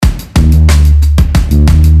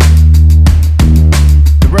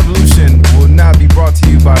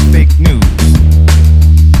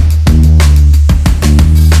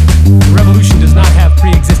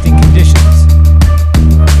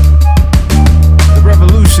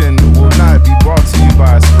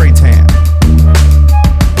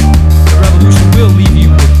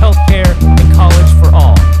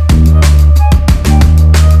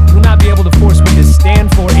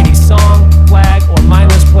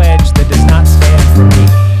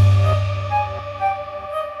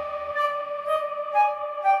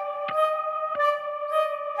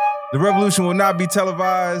The revolution will not be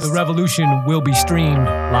televised. The revolution will be streamed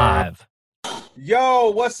live.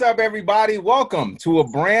 Yo, what's up, everybody? Welcome to a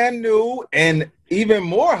brand new and even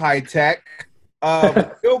more high-tech,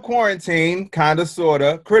 still quarantine, kind of, sort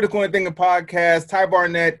of, Critical and Thinking podcast. Ty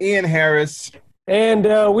Barnett, Ian Harris. And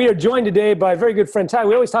we are joined today by a very good friend, Ty.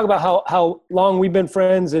 We always talk about how long we've been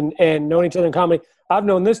friends and known each other in comedy. I've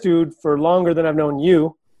known this dude for longer than I've known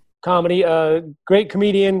you. Comedy, great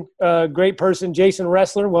comedian, great person, Jason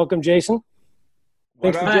Wrestler. Welcome, Jason.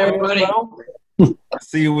 Thanks for joining us, bro. I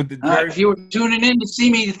see you with the jersey. If you were tuning in to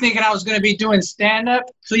see me thinking I was going to be doing stand-up,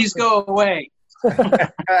 please go away.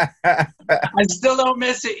 I still don't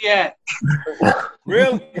miss it yet.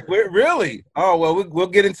 Really? Oh, well, we'll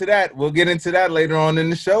get into that. We'll get into that later on in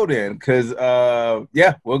the show then, because,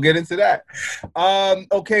 we'll get into that.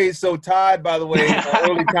 Okay, so Todd, by the way,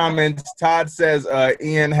 early comments, Todd says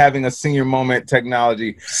Ian having a senior moment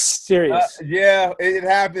technology. Serious. Yeah, it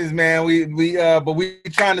happens, man. But we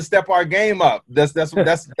trying to step our game up. That's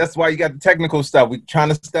why you got the technical stuff. We trying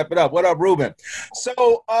to step it up. What up, Ruben?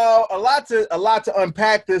 So a lot to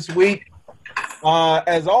unpack this week.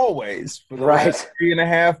 As always, for the last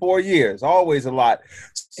 3.5, 4 years, always a lot.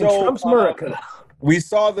 So in Trump's America. We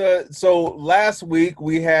saw last week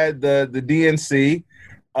we had the DNC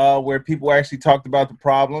where people actually talked about the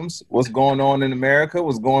problems, what's going on in America,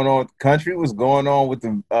 what's going on with the country, what's going on with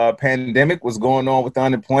the pandemic, what's going on with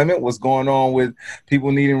unemployment, what's going on with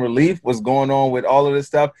people needing relief, what's going on with all of this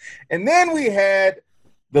stuff. And then we had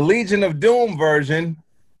the Legion of Doom version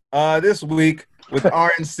this week with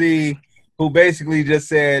RNC, who basically just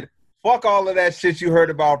said, fuck all of that shit you heard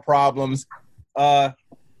about problems.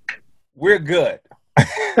 We're good.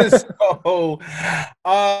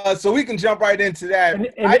 So we can jump right into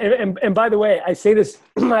that. And by the way, I say this,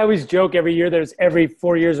 I always joke every year, every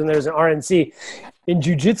 4 years when there's an RNC. In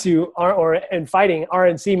jiu-jitsu or in fighting,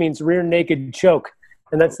 RNC means rear naked choke.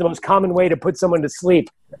 And that's the most common way to put someone to sleep.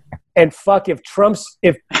 And fuck,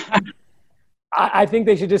 I think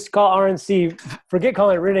they should just call RNC, forget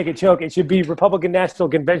calling it rear naked choke. It should be Republican National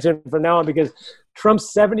Convention from now on, because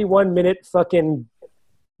Trump's 71-minute fucking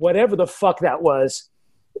whatever the fuck that was,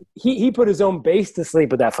 he put his own base to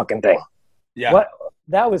sleep with that fucking thing. Yeah. What?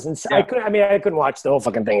 That was insane. Yeah. I couldn't watch the whole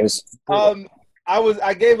fucking thing. It was brutal. I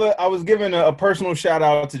was giving a personal shout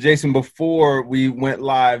out to Jason before we went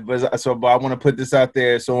live, but I want to put this out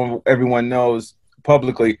there so everyone knows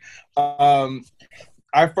publicly. I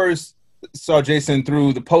first saw Jason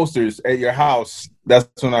through the posters at your house. That's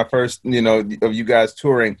when I first, of you guys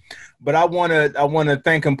touring. But I want to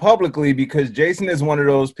thank him publicly, because Jason is one of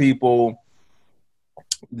those people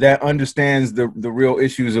that understands the real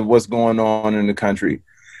issues of what's going on in the country.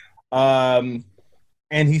 And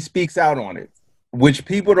he speaks out on it, which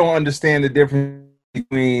people don't understand the difference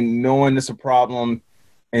between knowing it's a problem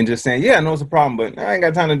and just saying, yeah, I know it's a problem, but I ain't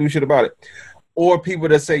got time to do shit about it. Or people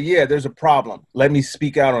that say, yeah, there's a problem. Let me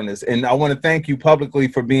speak out on this. And I want to thank you publicly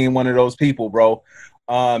for being one of those people, bro,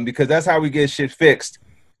 because that's how we get shit fixed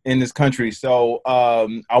in this country. So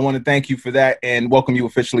I want to thank you for that and welcome you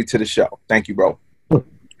officially to the show. Thank you, bro.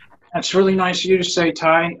 That's really nice of you to say,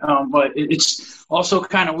 Ty. But it's also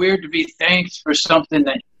kind of weird to be thanked for something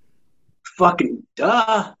that fucking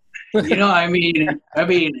duh. It's not. I mean,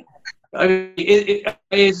 I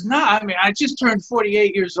just turned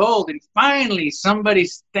 48 years old, and finally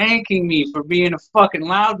somebody's thanking me for being a fucking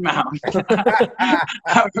loudmouth.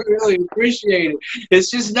 I really appreciate it.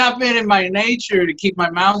 It's just not been in my nature to keep my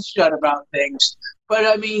mouth shut about things. But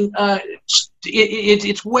I mean,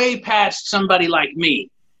 it's way past somebody like me.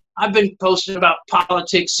 I've been posting about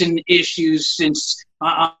politics and issues since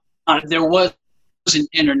there was an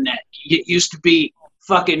internet. It used to be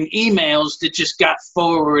fucking emails that just got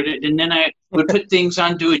forwarded, and then I would put things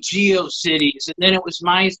onto a GeoCities, and then it was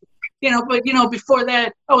my, but before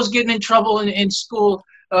that, I was getting in trouble in school,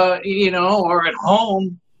 or at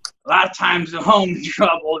home. A lot of times at home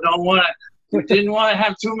trouble. Didn't want to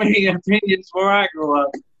have too many opinions where I grew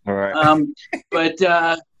up. All right. But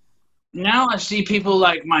now I see people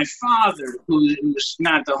like my father, who's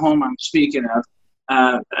not the home I'm speaking of.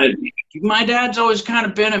 My dad's always kind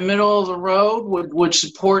of been a middle of the road, would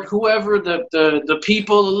support whoever the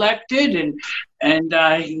people elected, and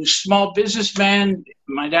he was a small businessman.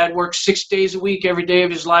 My dad worked 6 days a week, every day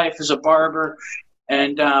of his life as a barber,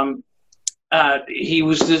 and he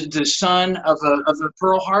was the son of a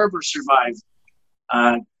Pearl Harbor survivor.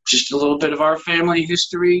 Just a little bit of our family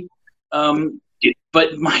history,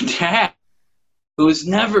 but my dad, who's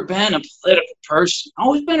never been a political person,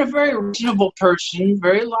 always been a very reasonable person,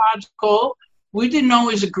 very logical. We didn't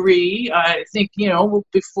always agree. I think,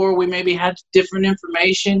 before we maybe had different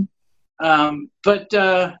information. But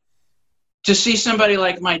to see somebody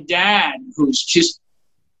like my dad, who's just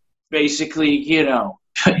basically, you know,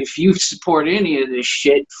 if you support any of this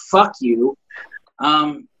shit, fuck you.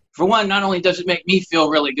 For one, not only does it make me feel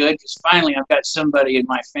really good, because finally I've got somebody in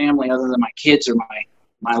my family other than my kids or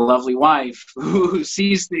my lovely wife who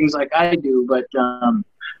sees things like I do, but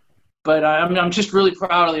I'm just really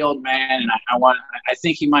proud of the old man, and I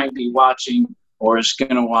think he might be watching or is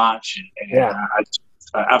gonna watch. And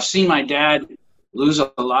I've seen my dad lose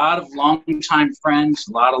a lot of longtime friends,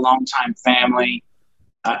 a lot of longtime family,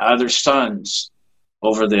 other sons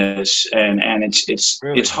over this, and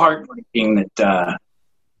it's heartbreaking that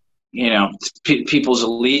you know, people's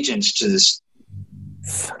allegiance to this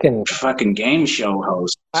fucking game show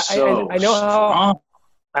host. I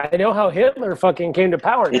know how Hitler fucking came to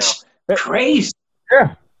power. It's crazy.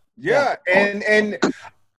 Yeah. And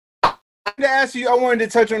to ask you, I wanted to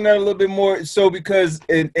touch on that a little bit more. So, because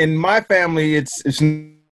in my family, it's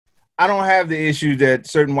I don't have the issue that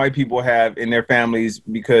certain white people have in their families,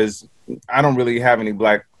 because I don't really have any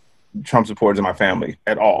black Trump supporters in my family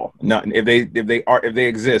at all. Nothing. If they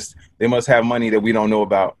exist, they must have money that we don't know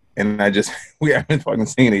about, and we haven't fucking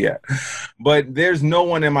seen it yet. But there's no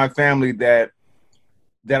one in my family that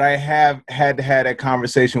I have had to have that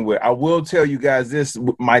conversation with. I will tell you guys this: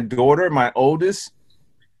 my daughter, my oldest,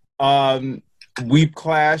 we've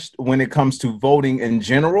clashed when it comes to voting in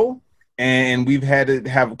general. And we've had to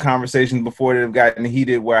have conversations before that have gotten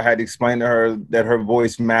heated, where I had to explain to her that her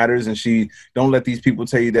voice matters, and she don't let these people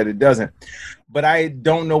tell you that it doesn't. But I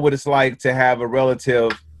don't know what it's like to have a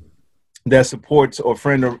relative that supports, or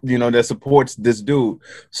friend, or, you know, that supports this dude.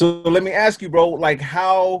 So let me ask you, bro, like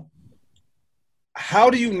how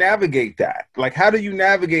do you navigate that? Like, how do you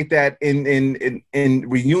navigate that in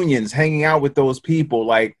reunions, hanging out with those people?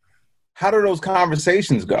 Like, how do those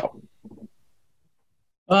conversations go?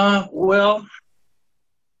 Well,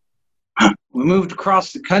 we moved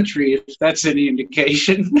across the country, if that's any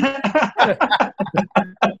indication.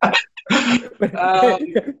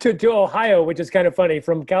 To Ohio, which is kind of funny,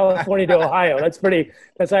 from California to Ohio.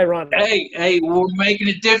 That's ironic. Hey, we're making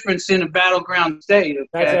a difference in a battleground state. Okay?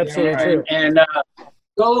 That's absolutely true. And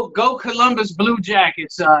go Columbus Blue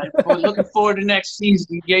Jackets. We're looking forward to next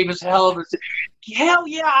season. You gave us hell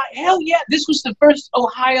yeah. This was the first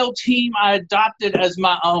Ohio team I adopted as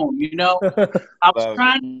my own, you know. I was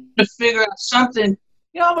trying to figure out something.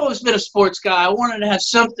 You know, I've always been a sports guy. I wanted to have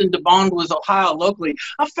something to bond with Ohio locally.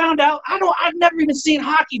 I found out I've never even seen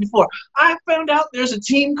hockey before. I found out there's a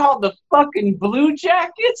team called the fucking Blue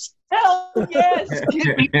Jackets. Hell yes!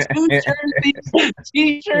 Give me 2 jerseys,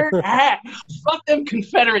 t-shirt, hat. Fuck them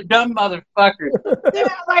Confederate dumb motherfuckers. There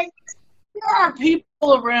are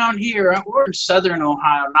people around here. We're in southern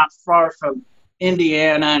Ohio, not far from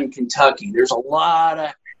Indiana and Kentucky. There's a lot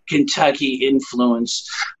of Kentucky influence.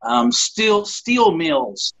 Steel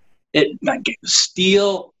mills.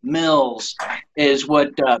 Steel mills is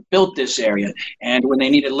what built this area. And when they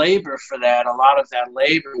needed labor for that, a lot of that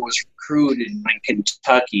labor was recruited in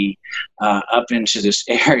Kentucky up into this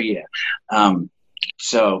area.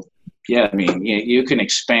 So, yeah, I mean, you can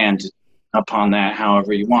expand upon that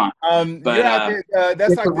however you want. But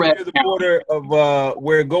that's like near the border of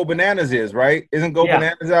where Go Bananas is, right? Isn't Go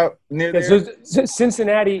Bananas out near there? So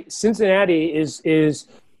Cincinnati is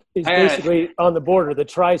basically on the border, the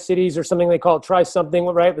Tri-Cities or something they call it, Tri-something,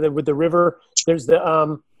 right? With the river. There's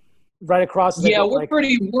the right across. Yeah, we're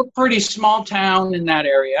pretty small town in that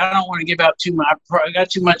area. I don't want to give out too much. I got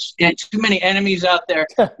too many enemies out there,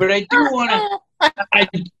 but I do want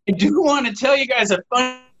to tell you guys a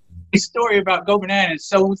funny story about Go Bananas.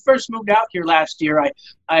 So when we first moved out here last year,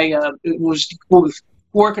 I was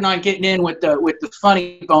working on getting in with the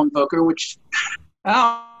Funny Bone Booker, which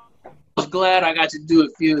I was glad I got to do a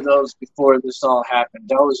few of those before this all happened.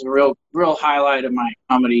 That was a real highlight of my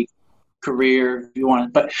comedy career, if you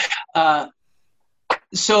want. But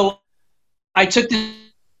so I took the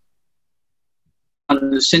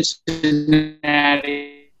Cincinnati.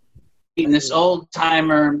 And this old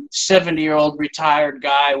timer, 70-year-old retired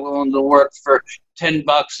guy willing to work for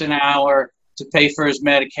 $10 an hour to pay for his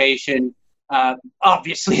medication.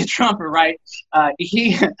 Obviously a Trumper, right?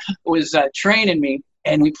 He was training me,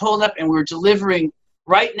 and we pulled up and we were delivering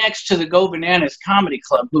right next to the Go Bananas Comedy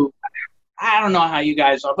Club, who I don't know how you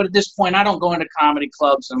guys are, but at this point I don't go into comedy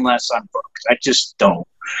clubs unless I'm booked. I just don't.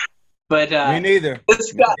 But me neither.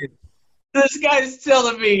 This guy's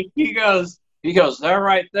telling me, he goes, there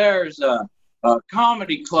right there is a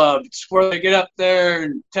comedy club. It's where they get up there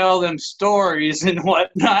and tell them stories and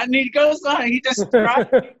whatnot. And he goes on, he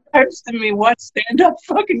describes to me what stand-up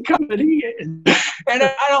fucking comedy is. And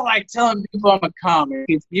I don't like telling people I'm a comic.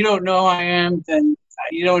 If you don't know who I am, then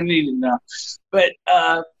You don't need to know. But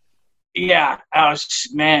yeah,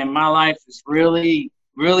 my life is really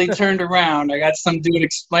turned around. I got some dude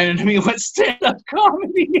explaining to me what stand-up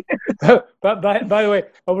comedy is. But by the way,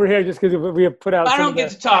 over here, just because we have put out. I don't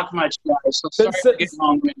get to talk much, guys. So sorry for getting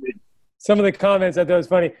long-winded. Some of the comments I thought was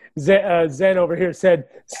funny. Zen over here said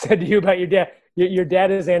to you about your dad. Your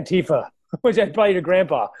dad is Antifa, which is probably your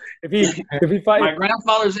grandpa. If he fight, my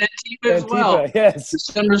grandfather's Antifa as well. Yes,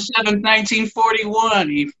 December 7th, 1941.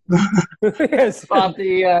 He yes, fought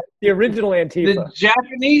the original Antifa. The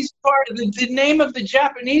Japanese party. The name of the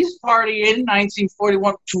Japanese party in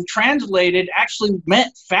 1941, translated, actually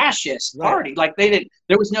meant fascist party. Like they didn't.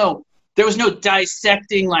 There was no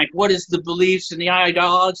dissecting, like, what is the beliefs and the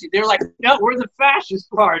ideology. They're like, no, we're the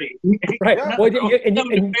fascist party. Right. Well,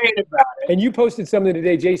 and you posted something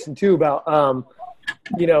today, Jason, too, about,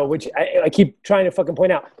 which I keep trying to fucking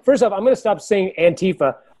point out. First off, I'm going to stop saying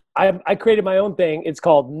Antifa. I created my own thing. It's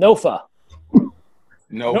called NOFA.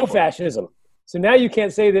 No fascism. So now you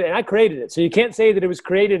can't say that, and I created it. So you can't say that it was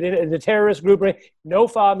created in a terrorist group. Right?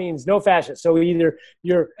 NOFA means no fascist. So either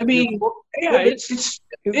it's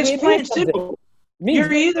plain simple.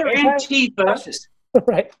 You're either Antifa,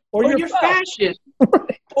 right, or you're fascist,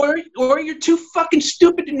 or you're too fucking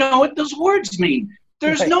stupid to know what those words mean.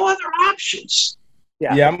 There's no other options.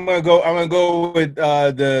 Yeah, I'm gonna go with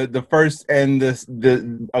the first and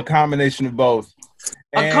a combination of both.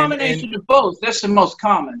 A combination of both. That's the most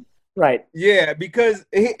common. Right. Yeah, because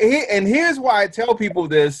here's why I tell people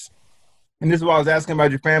this, and this is why I was asking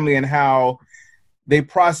about your family and how they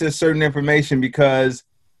process certain information, because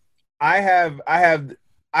I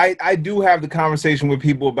do have the conversation with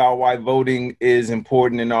people about why voting is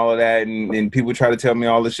important and all of that, and people try to tell me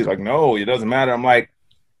all this shit like, no, it doesn't matter. I'm like,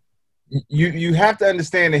 you have to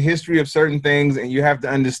understand the history of certain things, and you have to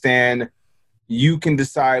understand you can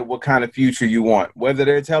decide what kind of future you want. Whether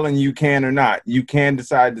they're telling you can or not, you can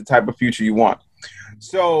decide the type of future you want.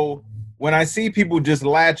 So when I see people just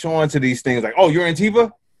latch on to these things like, oh, you're Antifa?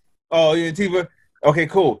 Oh, you're Antifa? Okay,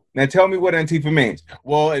 cool. Now tell me what Antifa means.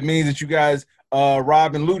 Well, it means that you guys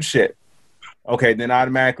rob and loot shit. Okay, then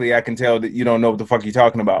automatically I can tell that you don't know what the fuck you're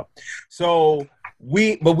talking about. So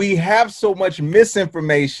we have so much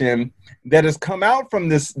misinformation that has come out from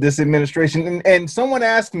this administration. And someone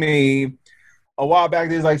asked me a while back,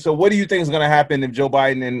 there's like, so what do you think is going to happen if Joe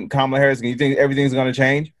Biden and Kamala Harris, and you think everything's going to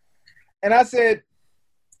change? And I said,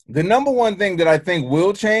 the number one thing that I think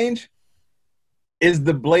will change is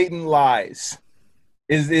the blatant lies.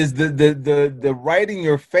 Is the right in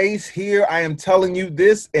your face here, I am telling you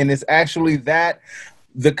this, and it's actually that.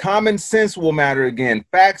 The common sense will matter again.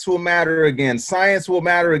 Facts will matter again. Science will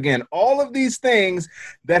matter again. All of these things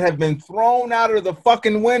that have been thrown out of the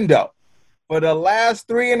fucking window for the last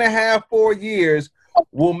 3.5, 4 years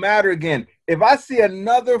will matter again. If I see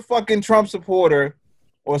another fucking Trump supporter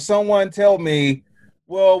or someone tell me,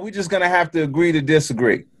 well, we're just going to have to agree to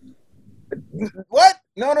disagree. What?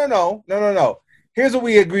 No. Here's what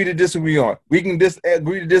we agree to disagree on. We can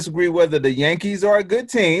agree to disagree whether the Yankees are a good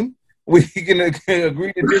team. We can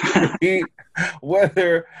agree to disagree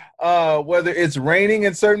whether it's raining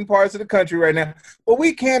in certain parts of the country right now. But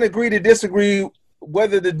we can't agree to disagree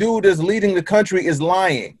whether the dude that's leading the country is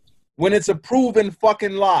lying when it's a proven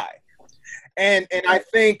fucking lie. And I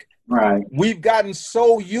think we've gotten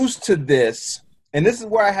so used to this, and this is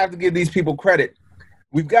where I have to give these people credit.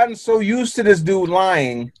 We've gotten so used to this dude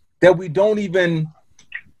lying that we don't even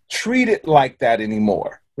treat it like that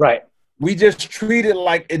anymore. Right. We just treat it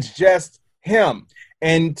like it's just him.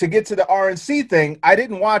 And to get to the RNC thing, I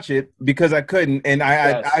didn't watch it because I couldn't. And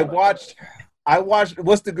I watched,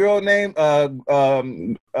 what's the girl name?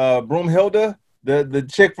 Broomhilda, the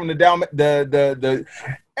chick from the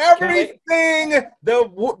everything,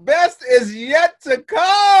 the best is yet to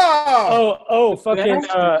come. Fucking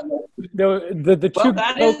the two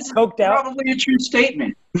coked out. Probably a true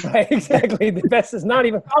statement. Right, exactly. The best is not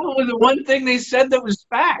even probably the one thing they said that was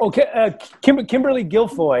fact. Okay, Kimberly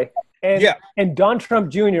Guilfoyle and Don Trump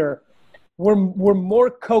Jr. were more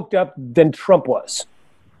coked up than Trump was.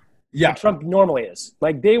 Yeah, Trump normally is.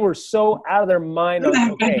 Like they were so out of their mind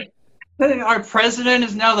on cocaine. Our president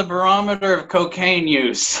is now the barometer of cocaine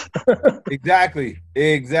use. Exactly.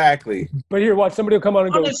 But here, watch, somebody will come on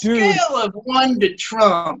and go, dude. On a scale of 1 to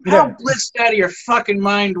Trump, how blitzed out of your fucking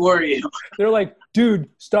mind were you? They're like,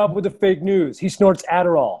 dude, stop with the fake news. He snorts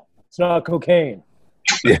Adderall. It's not cocaine.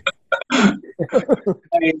 Yeah. I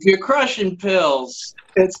mean, if you're crushing pills,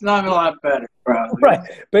 it's not a lot better, probably. Right.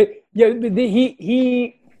 But yeah, it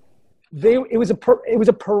was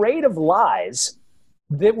a parade of lies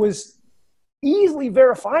that was easily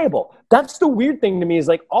verifiable. That's the weird thing to me, is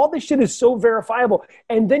like all this shit is so verifiable.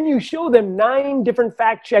 And then you show them 9 different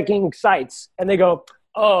fact-checking sites and they go,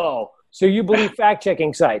 oh, so you believe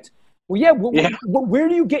fact-checking sites. Well, yeah, where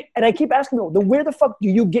do you get, and I keep asking them, where the fuck do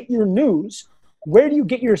you get your news? Where do you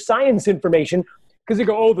get your science information? Because they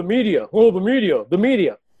go, oh, the media. Well, then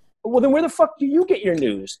where the fuck do you get your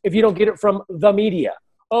news if you don't get it from the media?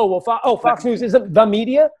 Oh, well, Fox News isn't the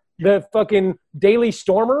media? The fucking Daily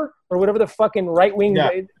Stormer or whatever the fucking right-wing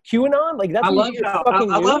QAnon? Like, that's I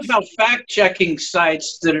love how fact-checking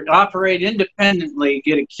sites that operate independently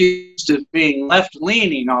get accused of being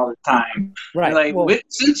left-leaning all the time. Right. Like, well,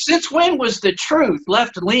 since when was the truth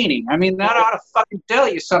left-leaning? I mean, that ought to fucking tell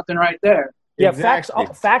you something right there. Yeah, Exactly.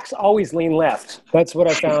 facts always lean left. That's what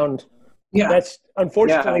I found. Yeah. That's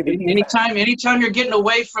unfortunately. Yeah. Anytime you're getting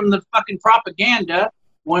away from the fucking propaganda,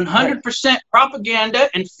 100% propaganda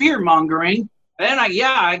and fear mongering, then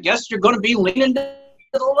I guess you're going to be leaning to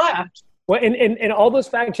the left. Well, and all those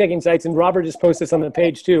fact checking sites, and Robert just posted this on the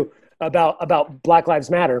page too about Black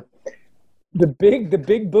Lives Matter. The big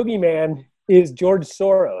boogeyman is George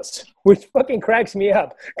Soros, which fucking cracks me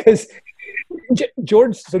up because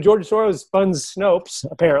George Soros funds Snopes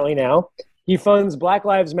apparently now. He funds Black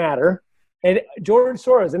Lives Matter, and George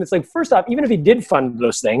Soros. And it's like, first off, even if he did fund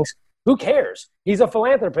those things, who cares? He's a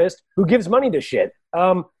philanthropist who gives money to shit.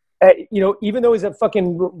 Even though he's a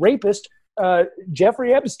fucking rapist,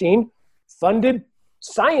 Jeffrey Epstein funded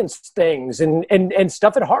science things and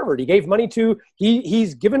stuff at Harvard. He gave money to,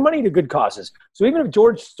 he's given money to good causes. So even if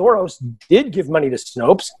George Soros did give money to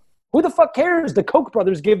Snopes, who the fuck cares? The Koch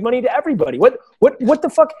brothers give money to everybody. What the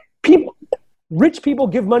fuck? Rich people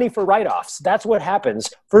give money for write-offs. That's what happens,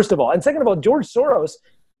 first of all. And second of all, George Soros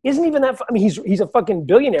isn't even that, I mean, he's a fucking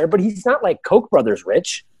billionaire, but he's not like Koch brothers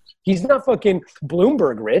rich. He's not fucking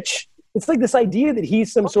Bloomberg rich. It's like this idea that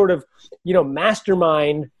he's some sort of,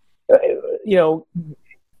 mastermind,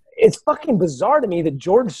 it's fucking bizarre to me that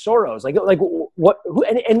George Soros,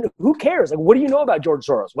 who cares? Like, what do you know about George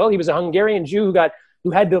Soros? Well, he was a Hungarian Jew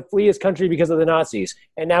who had to flee his country because of the Nazis,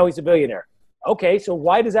 and now he's a billionaire. Okay, so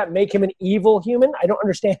why does that make him an evil human? I don't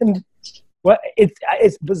understand. Well,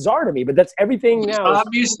 it's bizarre to me, but that's everything now.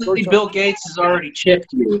 Obviously, Bill Gates has already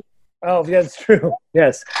chipped you. Oh, that's true.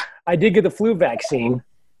 Yes. I did get the flu vaccine,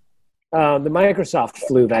 the Microsoft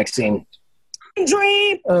flu vaccine.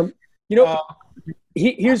 Dream!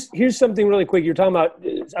 Here's something really quick. You're talking about,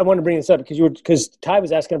 I want to bring this up because Ty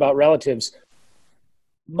was asking about relatives.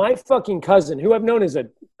 My fucking cousin, who I've known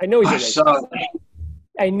I know he's a racist.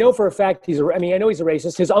 I know for a fact I know he's a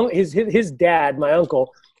racist. His dad, my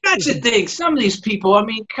uncle. That's the thing. Some of these people, I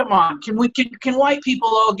mean, come on. Can white people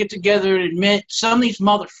all get together and admit some of these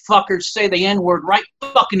motherfuckers say the N-word right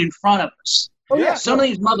fucking in front of us? Oh, yeah. Some of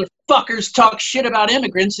these motherfuckers talk shit about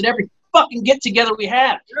immigrants at every fucking get-together we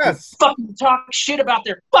have. Yes. Fucking talk shit about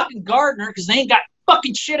their fucking gardener because they ain't got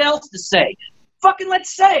fucking shit else to say. Fucking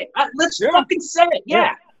let's say it. Let's fucking say it.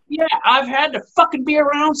 Yeah. Yeah, I've had to fucking be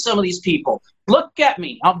around some of these people. Look at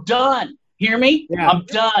me. I'm done. Hear me? Yeah. I'm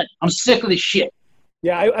done. I'm sick of this shit.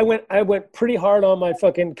 Yeah, I went pretty hard on my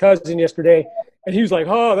fucking cousin yesterday, and he was like,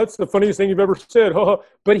 "Oh, that's the funniest thing you've ever said." Oh.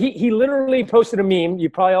 But he literally posted a meme.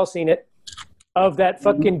 You've probably all seen it, of that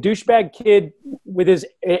fucking douchebag kid with his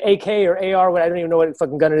AK or AR. I don't even know what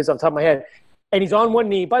fucking gun it is off the top of my head. And he's on one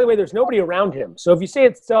knee. By the way, there's nobody around him. So if you say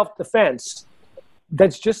it's self-defense,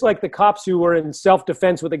 that's just like the cops who were in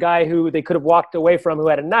self-defense with a guy who they could have walked away from who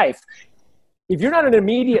had a knife. If you're not an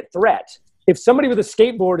immediate threat, if somebody with a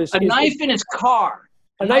skateboard is... A knife in his car.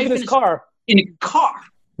 A knife in his car. In a car.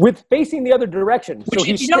 With facing the other direction. Which,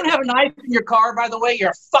 if you don't have a knife in your car, by the way, you're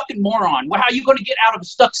a fucking moron. How are you going to get out of a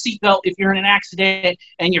stuck seatbelt if you're in an accident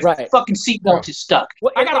and your fucking seatbelt is stuck?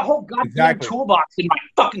 Well, I got a whole goddamn toolbox in my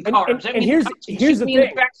fucking car. And here's the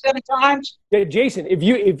thing. Back 7 times? Yeah, Jason, if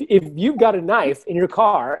you've got a knife in your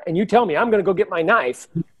car and you tell me I'm going to go get my knife,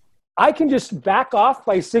 I can just back off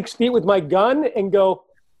by 6 feet with my gun and go,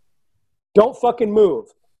 don't fucking move.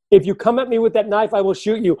 If you come at me with that knife, I will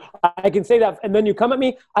shoot you. I can say that. And then you come at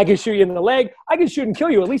me, I can shoot you in the leg. I can shoot and kill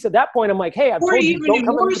you. At least at that point, I'm like, hey, I've told you, don't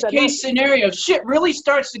come at me with that knife. Or even in worst case scenario, shit really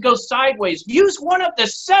starts to go sideways. Use one of the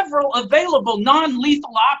several available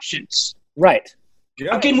non-lethal options. Right.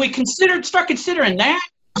 Yeah. Can we start considering that?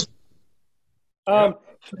 No,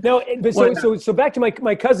 but so back to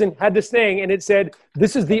my cousin had this thing, and it said,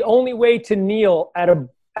 this is the only way to kneel at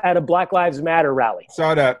a Black Lives Matter rally.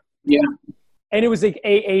 Saw that. Yeah. And it was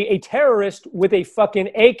a terrorist with a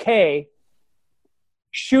fucking AK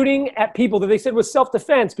shooting at people that they said was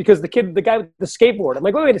self-defense because the guy with the skateboard. I'm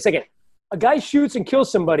like, wait a second. a guy shoots and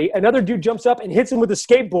kills somebody. Another dude jumps up and hits him with a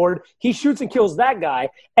skateboard. He shoots and kills that guy.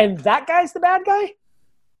 And that guy's the bad guy?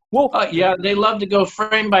 Well, yeah, they love to go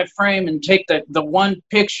frame by frame and take the one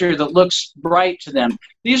picture that looks right to them.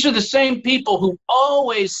 These are the same people who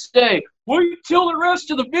always say, wait till the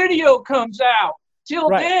rest of the video comes out. Till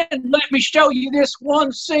then, let me show you this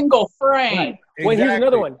one single frame. Right. Well, here's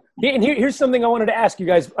another one. And here's something I wanted to ask you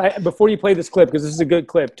guys before you play this clip, because this is a good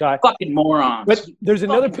clip, Ty. Fucking morons. But there's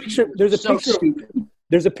another picture. There's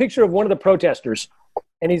a picture of one of the protesters,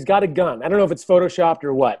 and he's got a gun. I don't know if it's photoshopped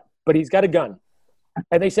or what, but he's got a gun.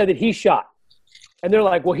 And they said that he shot. And they're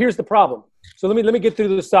like, well, here's the problem. So let me get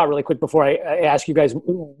through this thought really quick before I ask you guys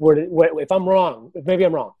if I'm wrong. Maybe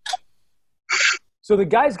I'm wrong. So the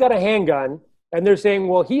guy's got a handgun, and they're saying,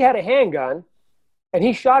 well, he had a handgun, and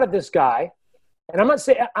he shot at this guy. And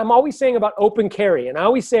I'm always saying about open carry, and I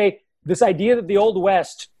always say this idea that the Old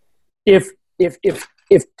West, if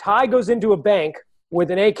Ty goes into a bank with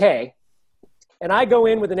an AK, and I go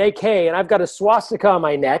in with an AK, and I've got a swastika on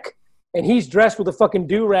my neck, and he's dressed with a fucking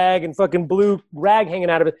do-rag and fucking blue rag hanging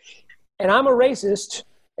out of it, and I'm a racist,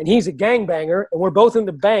 and he's a gangbanger, and we're both in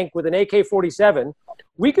the bank with an AK-47,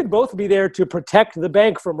 we could both be there to protect the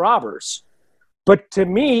bank from robbers. But to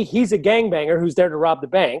me, he's a gangbanger who's there to rob the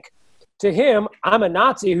bank. To him, I'm a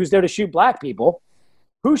Nazi who's there to shoot black people.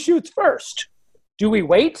 Who shoots first? Do we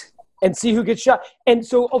wait and see who gets shot? And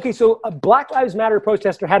so a Black Lives Matter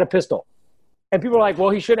protester had a pistol. And people are like,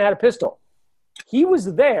 well, he shouldn't have had a pistol. He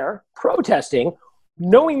was there protesting,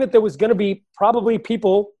 knowing that there was going to be probably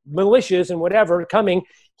people, militias and whatever coming.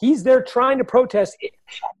 He's there trying to protest.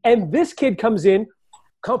 And this kid comes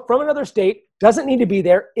from another state, doesn't need to be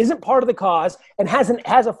there, isn't part of the cause, and has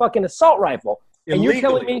a fucking assault rifle. And you're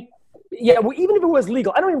telling me, yeah, well, even if it was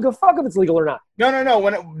legal, I don't even give a fuck if it's legal or not. No.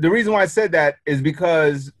 The reason why I said that is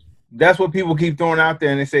because that's what people keep throwing out there,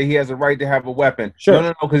 and they say he has a right to have a weapon. Sure.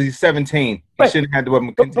 No, because he's 17. He shouldn't have the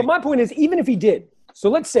weapon. But my point is, even if he did, so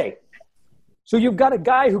let's say, so you've got a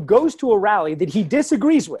guy who goes to a rally that he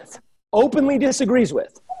disagrees with, openly disagrees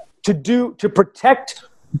with, to protect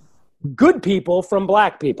good people from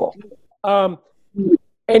black people. And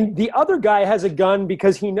the other guy has a gun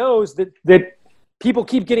because he knows that people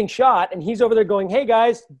keep getting shot, and he's over there going, hey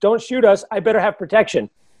guys, don't shoot us. I better have protection.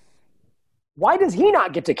 Why does he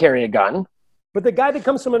not get to carry a gun? But the guy that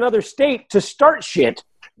comes from another state to start shit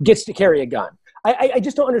gets to carry a gun. I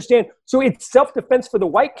just don't understand. So it's self-defense for the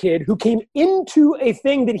white kid who came into a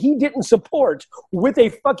thing that he didn't support with a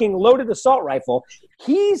fucking loaded assault rifle.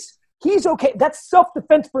 He's okay. That's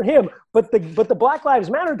self-defense for him. But the Black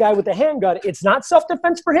Lives Matter guy with the handgun, it's not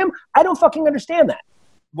self-defense for him? I don't fucking understand that.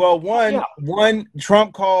 Well, one,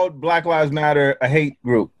 Trump called Black Lives Matter a hate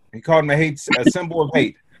group. He called them a symbol of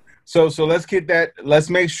hate. So let's get that. Let's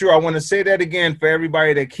make sure. I want to say that again for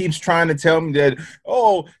everybody that keeps trying to tell me that,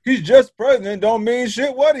 oh, he's just president, don't mean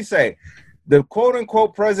shit. What'd he say? The quote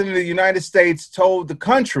unquote president of the United States told the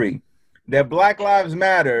country that Black Lives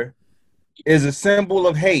Matter is a symbol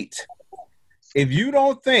of hate. If you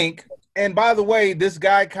don't think, and by the way, this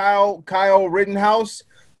guy, Kyle Rittenhouse,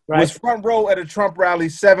 was front row at a Trump rally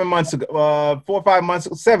 7 months ago,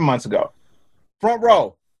 7 months ago. Front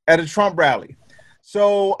row at a Trump rally.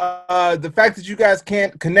 So the fact that you guys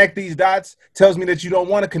can't connect these dots tells me that you don't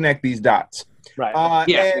want to connect these dots. Right.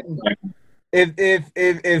 And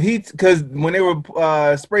if he, because when they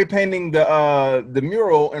were spray painting the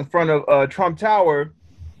mural in front of Trump Tower,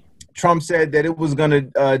 Trump said that it was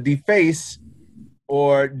going to deface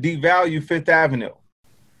or devalue Fifth Avenue.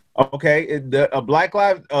 Okay, Black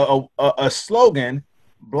Lives, a slogan.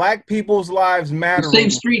 Black people's lives matter. The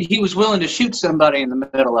same street he was willing to shoot somebody in the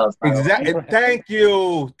middle of. Exactly. Thank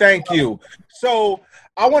you. So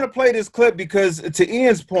I want to play this clip because, to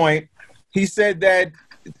Ian's point, he said that,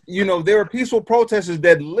 there are peaceful protesters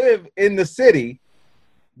that live in the city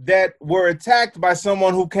that were attacked by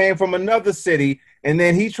someone who came from another city, and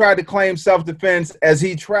then he tried to claim self-defense as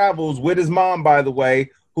he travels with his mom, by the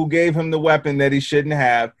way, who gave him the weapon that he shouldn't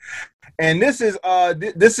have. And this is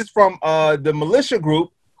from the militia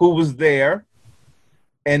group who was there,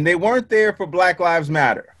 and they weren't there for Black Lives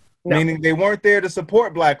Matter, meaning they weren't there to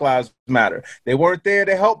support Black Lives Matter. They weren't there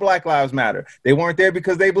to help Black Lives Matter. They weren't there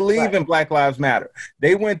because they believe in Black Lives Matter.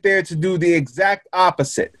 They went there to do the exact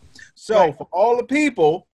opposite. So for all the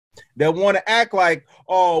people that want to act like,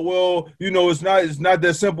 oh, well, it's not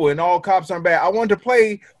that simple and all cops aren't bad, I wanted to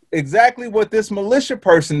play exactly what this militia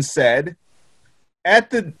person said at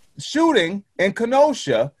the shooting in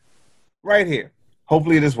Kenosha right here.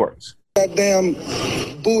 Hopefully this works. Goddamn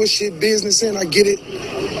bullshit business in, I get it.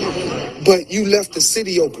 But you left the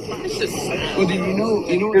city open. Well, do you know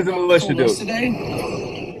Here's a militia dude.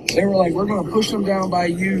 Today? They were like, we're going to push them down by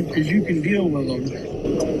you because you can deal with them.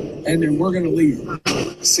 And then we're going to leave.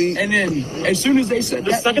 See? And then as soon as they said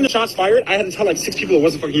The second the shots fired, I had to tell like 6 people it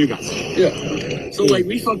wasn't fucking you guys. yeah. So like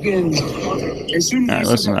we fucking, as soon as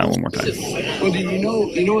listen to that one more time. Well, do you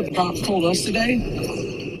know what the cops told us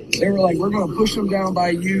today? They were like, we're going to push them down by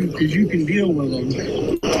you because you can deal with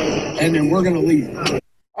them. And then we're going to leave.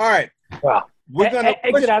 All right. Wow. We're going to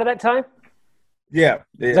exit out of that time? Yeah.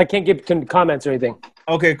 'Cause I can't give comments or anything.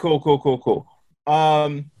 Okay, cool.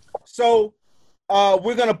 So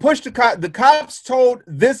we're going to push the cops told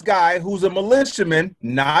this guy who's a militiaman,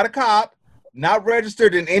 not a cop, not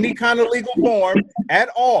registered in any kind of legal form at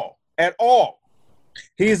all.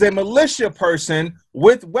 He's a militia person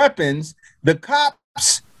with weapons. The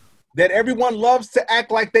cops that everyone loves to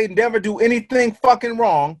act like they never do anything fucking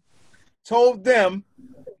wrong told them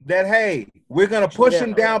that, hey, we're going to push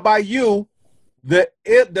him down by you. The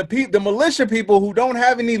militia people who don't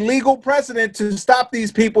have any legal precedent to stop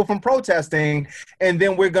these people from protesting, and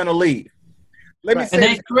then we're going to leave. Let me say, and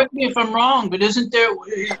then correct me if I'm wrong, but isn't there?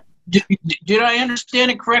 Did I understand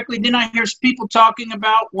it correctly? Didn't I hear people talking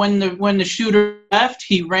about when the shooter left,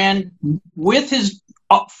 he ran with his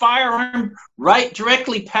firearm right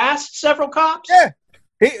directly past several cops? Yeah,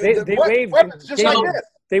 they waved weapons just like this.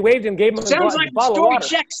 They waved and gave him Sounds a like the bottle of story water.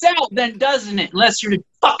 checks out, then, doesn't it? Unless you're a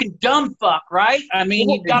fucking dumb fuck, right? I mean,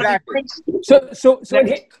 you've got Exactly. to be So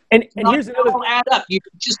and here's another all add up. You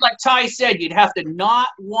just like Ty said, you'd have to not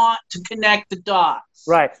want to connect the dots.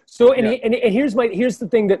 right. So and here's the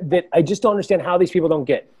thing that I just don't understand how these people don't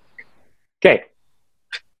get. Okay,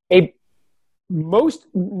 most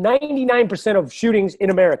 99% of shootings in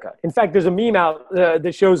America. In fact, there's a meme out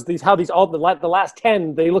that shows the last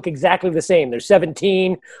 10 they look exactly the same. They're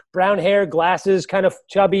 17, brown hair, glasses, kind of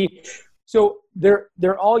chubby. So they're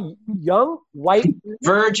all young, white,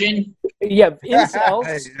 Virgin,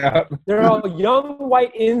 incels. Yeah. They're all young,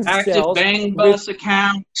 white active incels. bang bus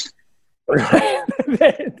account.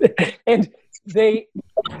 And they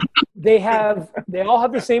all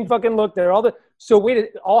have the same fucking look. They're all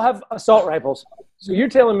all have assault rifles. So you're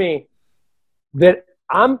telling me that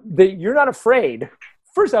you're not afraid.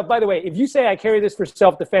 First off, by the way, if you say I carry this for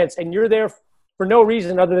self-defense and you're there for no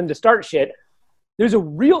reason other than to start shit, there's a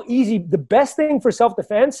real easy. The best thing for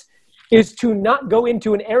self-defense is to not go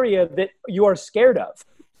into an area that you are scared of.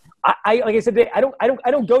 I like I said, I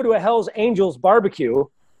don't go to a Hell's Angels barbecue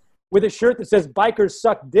with a shirt that says "Bikers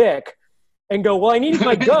suck dick" and go, well, I need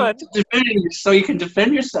my gun so you can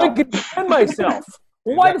defend yourself. I can defend myself.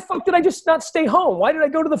 Well, why the fuck did I just not stay home? Why did I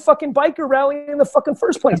go to the fucking biker rally in the fucking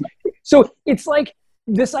first place? So it's like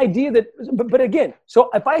this idea that, but again, so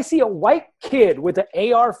if I see a white kid with an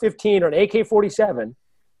AR-15 or an AK-47,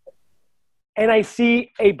 and I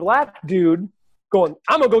see a black dude going,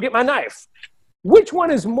 I'm going to go get my knife. Which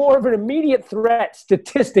one is more of an immediate threat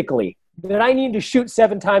statistically that I need to shoot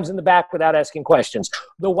 7 times in the back without asking questions?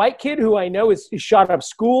 The white kid who I know is shot up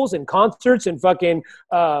schools and concerts and fucking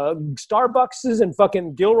Starbuckses and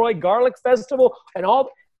fucking Gilroy Garlic Festival and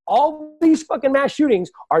all these fucking mass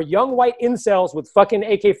shootings are young white incels with fucking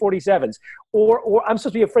AK-47s. Or I'm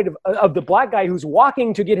supposed to be afraid of the black guy who's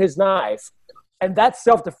walking to get his knife, and that's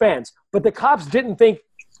self-defense. But the cops didn't think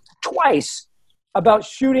twice about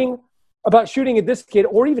shooting at this kid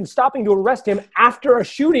or even stopping to arrest him after a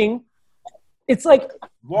shooting. It's like,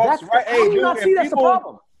 Walks right. how do you not see that's the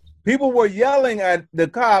problem? People were yelling at the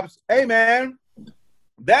cops, hey, man,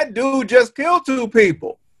 that dude just killed 2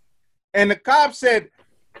 people. And the cops said,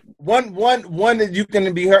 one that you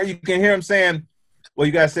can be heard, you can hear him saying, well,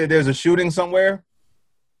 you guys said there's a shooting somewhere.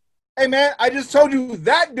 Hey, man, I just told you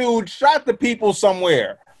that dude shot the people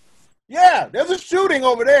somewhere. Yeah, there's a shooting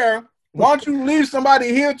over there. Why don't you leave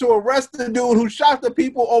somebody here to arrest the dude who shot the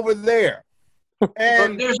people over there?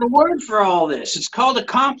 And but there's a word for all this. It's called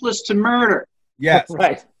accomplice to murder. Yes.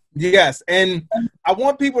 Right. Yes. And I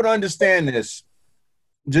want people to understand this,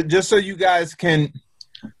 just so you guys can,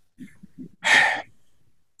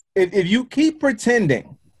 if you keep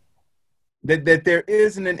pretending that there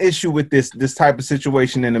isn't an issue with this type of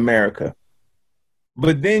situation in America,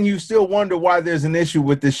 but then you still wonder why there's an issue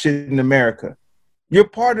with this shit in America, you're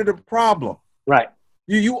part of the problem. Right.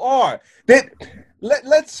 You are.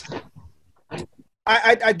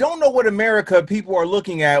 I don't know what America people are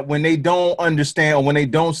looking at when they don't understand or when they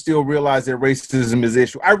don't still realize that racism is an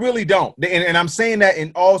issue. I really don't. And I'm saying that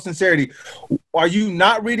in all sincerity. Are you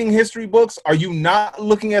not reading history books? Are you not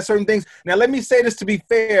looking at certain things? Now, let me say this to be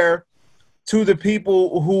fair to the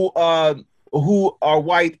people who are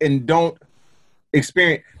white and don't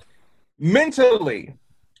experience. Mentally,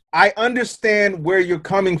 I understand where you're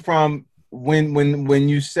coming from when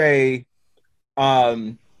you say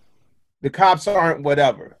the cops aren't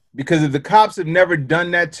whatever. Because if the cops have never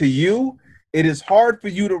done that to you, it is hard for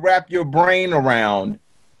you to wrap your brain around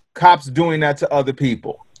cops doing that to other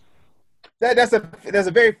people. That's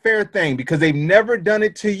a very fair thing, because they've never done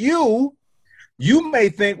it to you. You may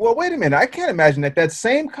think, well, wait a minute, I can't imagine that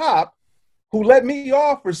same cop who let me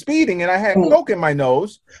off for speeding and I had coke in my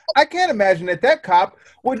nose, I can't imagine that cop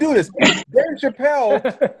would do this.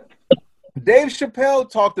 Dave Chappelle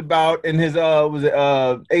talked about in his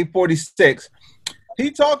 846. He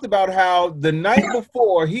talked about how the night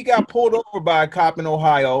before he got pulled over by a cop in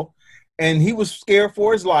Ohio, and he was scared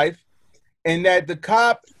for his life, and that the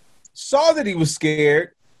cop saw that he was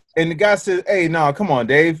scared, and the guy said, "Hey, no, come on,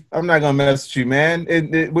 Dave. I'm not gonna mess with you, man.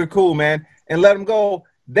 We're cool, man," and let him go.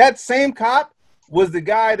 That same cop was the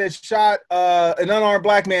guy that shot an unarmed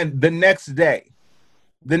black man the next day.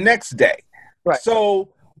 Right. So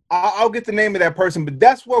I'll get the name of that person, but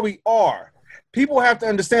that's where we are. People have to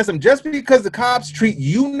understand something. Just because the cops treat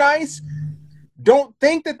you nice, don't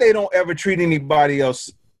think that they don't ever treat anybody else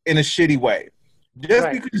in a shitty way.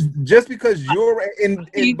 Just because you're in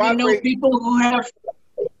people who have.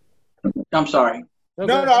 I'm sorry.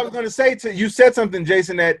 No, I was going to say you said something,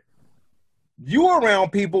 Jason, that you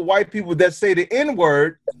around people, white people that say the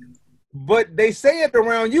N-word, but they say it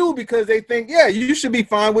around you because they think, yeah, you should be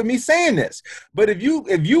fine with me saying this. But if you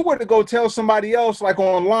were to go tell somebody else, like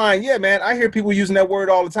online, yeah, man, I hear people using that word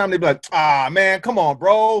all the time. They'd be like, man, come on,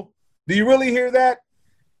 bro. Do you really hear that?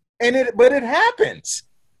 But it happens.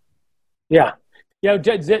 Yeah. Yeah,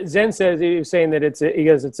 Zen says, he was saying that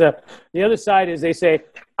the other side is they say,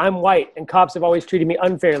 I'm white and cops have always treated me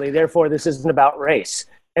unfairly, therefore this isn't about race.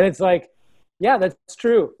 And it's like, yeah, that's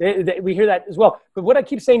true. We hear that as well. But what I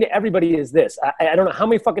keep saying to everybody is this. I don't know how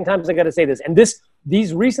many fucking times I got to say this. And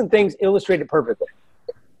these recent things illustrate it perfectly.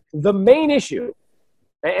 The main issue,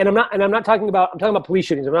 I'm talking about police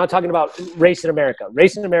shootings. I'm not talking about race in America.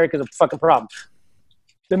 Race in America is a fucking problem.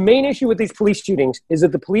 The main issue with these police shootings is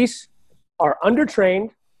that the police are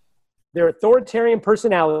undertrained. They're authoritarian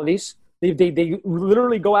personalities. They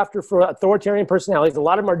literally go after for authoritarian personalities. A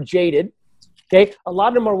lot of them are jaded. Okay, a lot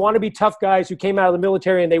of them are wannabe tough guys who came out of the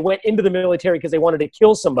military and they went into the military because they wanted to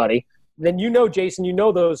kill somebody. Then Jason,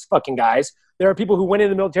 those fucking guys. There are people who went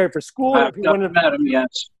into the military for school. I've met them,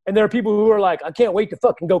 yes. And there are people who are like, I can't wait to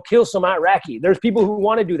fucking go kill some Iraqi. There's people who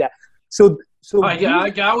want to do that. So I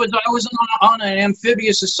was on an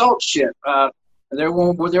amphibious assault ship. There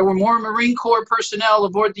were more Marine Corps personnel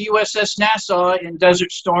aboard the USS Nassau in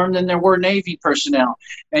Desert Storm than there were Navy personnel.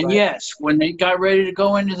 And right. Yes, when they got ready to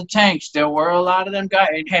go into the tanks, there were a lot of them guys.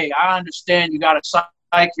 And hey, I understand you got to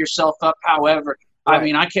psych yourself up. However,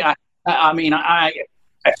 right.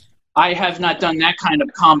 I have not done that kind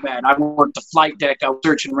of combat. I worked the flight deck. I was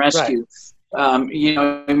search and rescue.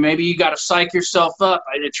 Right. Maybe you got to psych yourself up.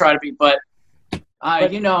 I did try to be, but I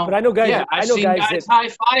know guys. Yeah, I've seen guys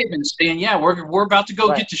high-five and saying, "Yeah, we're about to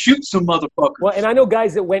go get to shoot some motherfuckers." Well, and I know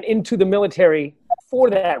guys that went into the military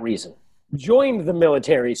for that reason, joined the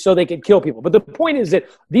military so they could kill people. But the point is that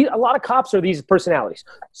a lot of cops are these personalities,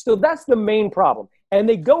 so that's the main problem. And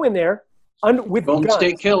they go in there with guns,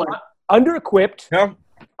 State Killer, under-equipped,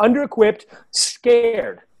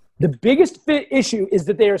 scared. The biggest issue is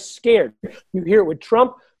that they are scared. You hear it with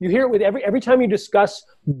Trump. You hear it with every time you discuss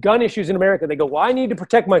gun issues in America. They go, well, I need to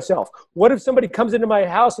protect myself. What if somebody comes into my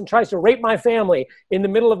house and tries to rape my family in the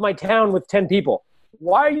middle of my town with 10 people?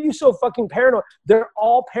 Why are you so fucking paranoid? They're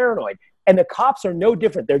all paranoid. And the cops are no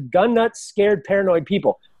different. They're gun nuts, scared, paranoid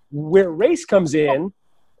people. Where race comes in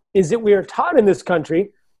is that we are taught in this country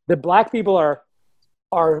that black people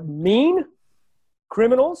are mean,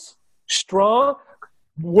 criminals, strong,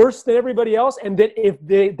 worse than everybody else, and that if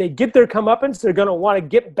they get their comeuppance, they're going to want to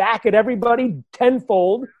get back at everybody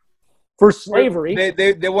tenfold for slavery.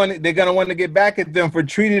 They're going to want to get back at them for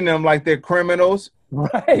treating them like they're criminals.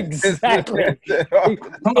 Right, exactly.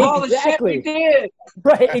 All the shit we did.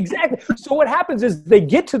 Right, exactly. So what happens is they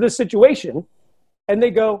get to the situation and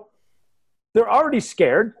they go, they're already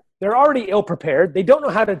scared. They're already ill-prepared. They don't know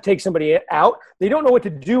how to take somebody out. They don't know what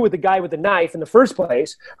to do with the guy with the knife in the first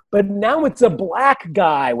place. But now it's a black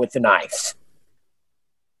guy with the knife.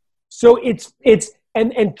 So it's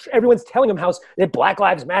and everyone's telling them how that Black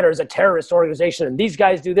Lives Matter is a terrorist organization and these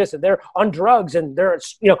guys do this and they're on drugs and they're,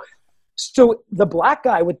 So the black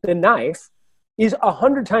guy with the knife is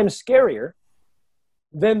 100 times scarier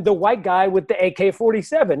than the white guy with the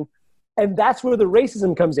AK-47. And that's where the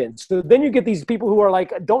racism comes in. So then you get these people who are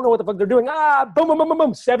like, don't know what the fuck they're doing. Boom, boom, boom, boom,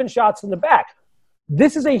 boom, 7 shots in the back.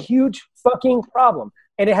 This is a huge fucking problem.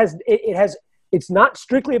 And it's not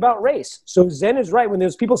strictly about race. So Zen is right. When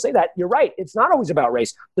those people say that, you're right. It's not always about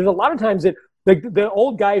race. There's a lot of times that the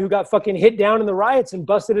old guy who got fucking hit down in the riots and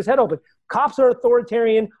busted his head open. Cops are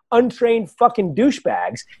authoritarian, untrained fucking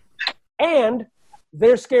douchebags, and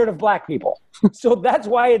they're scared of black people. So that's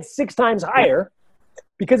why it's 6 times higher,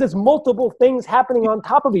 because it's multiple things happening on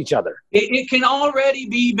top of each other. It can already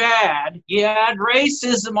be bad. You add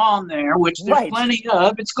racism on there, which there's plenty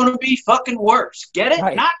of. It's going to be fucking worse. Get it?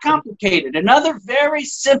 Right. Not complicated. Another very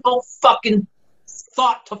simple fucking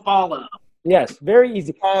thought to follow. Yes, very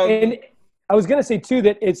easy. And I was gonna say too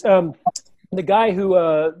that it's the guy who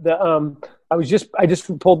I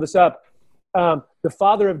just pulled this up. The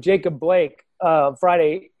father of Jacob Blake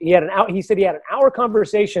Friday. He said he had an hour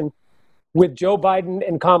conversation with Joe Biden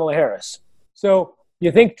and Kamala Harris. So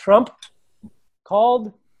you think Trump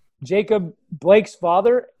called Jacob Blake's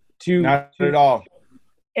father to? Not at all.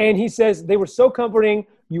 And he says they were so comforting.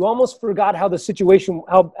 You almost forgot how the situation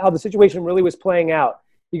really was playing out.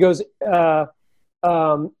 He goes, it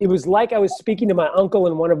was like I was speaking to my uncle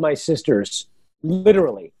and one of my sisters,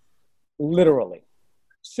 literally.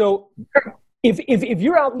 So if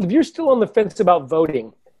you're still on the fence about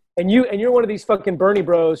voting, and you're one of these fucking Bernie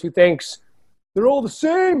bros who thinks they're all the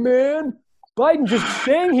same, man. Biden just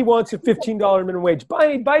saying he wants a $15 minimum wage.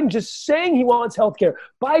 Biden just saying he wants health care.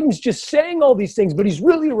 Biden's just saying all these things, but he's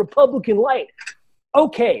really a Republican light.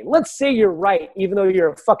 Okay, let's say you're right, even though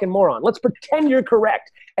you're a fucking moron. Let's pretend you're correct.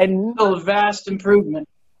 And a vast improvement.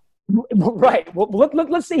 Right. Well,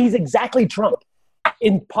 let's say he's exactly Trump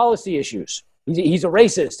in policy issues. He's a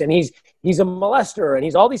racist, and he's a molester, and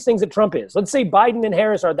he's all these things that Trump is. Let's say Biden and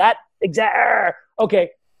Harris are that exact.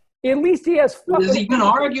 Okay. At least he has. Is he going to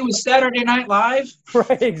argue with Saturday Night Live?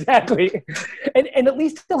 Right, exactly. And at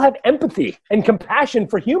least he'll have empathy and compassion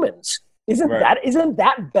for humans. Isn't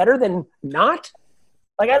that better than not?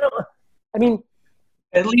 Like, at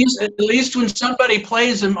least when somebody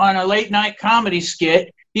plays him on a late night comedy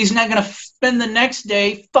skit, he's not going to spend the next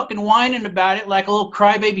day fucking whining about it like a little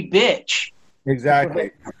crybaby bitch.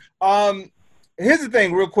 Exactly. Here's the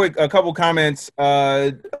thing, real quick. A couple comments.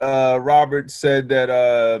 Robert said that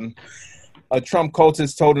a Trump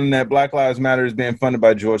cultist told him that Black Lives Matter is being funded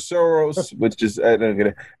by George Soros, which is I don't get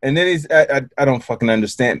it. And then I don't fucking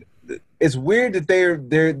understand. It's weird that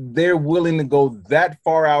they're willing to go that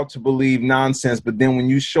far out to believe nonsense, but then when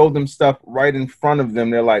you show them stuff right in front of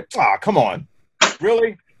them, they're like, come on,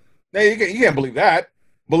 really? No, you can't believe that.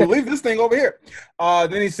 Believe this thing over here.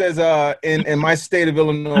 Then he says, in my state of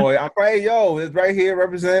Illinois, it's right here,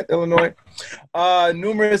 represent Illinois.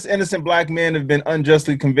 Numerous innocent black men have been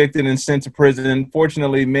unjustly convicted and sent to prison.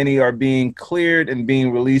 Fortunately, many are being cleared and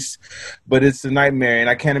being released, but it's a nightmare, and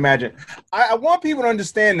I can't imagine. I want people to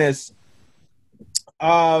understand this.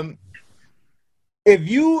 I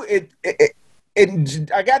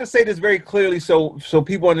got to say this very clearly so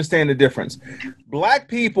people understand the difference. Black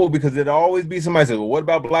people, because it'll always be somebody says, well, what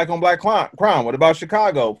about black on black crime? What about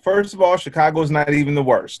Chicago? First of all, Chicago's not even the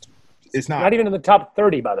worst. It's not even in the top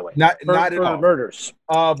 30, by the way. Not at all. Murders.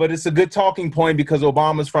 But it's a good talking point because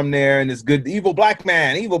Obama's from there, and it's good. Evil black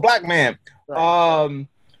man. Right.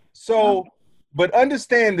 But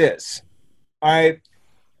understand this. All right.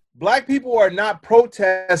 Black people are not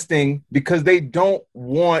protesting because they don't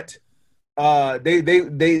want. They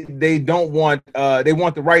want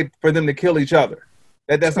the right for them to kill each other.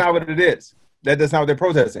 That's not what it is. That's not what they're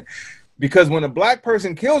protesting. Because when a black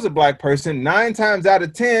person kills a black person, 9 times out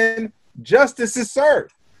of 10, justice is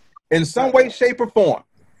served in some way, shape, or form.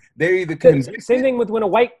 They're either convicted. Same thing with when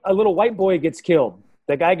a little white boy gets killed.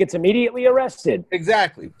 The guy gets immediately arrested.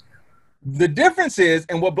 Exactly. The difference is,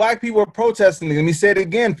 and what black people are protesting, let me say it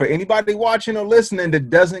again for anybody watching or listening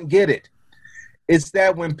that doesn't get it. It's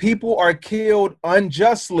that when people are killed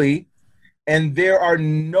unjustly and there are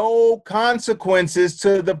no consequences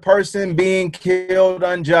to the person being killed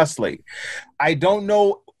unjustly. I don't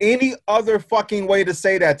know any other fucking way to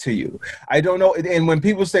say that to you. I don't know. And when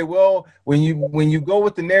people say, well, when you go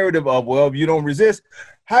with the narrative of, well, if you don't resist,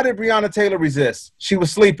 how did Breonna Taylor resist? She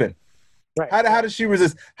was sleeping. Right. How did she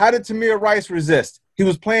resist? How did Tamir Rice resist? He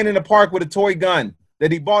was playing in the park with a toy gun that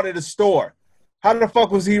he bought at a store. How the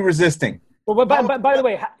fuck was he resisting? Well, by the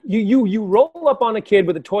way, you roll up on a kid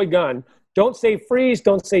with a toy gun. Don't say freeze.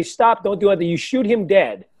 Don't say stop. Don't do anything. You shoot him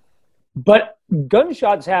dead. But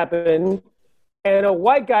gunshots happen, and a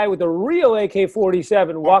white guy with a real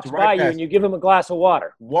AK-47 walks by you, and you give him a glass of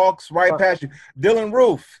water. Walks right past you. Dylan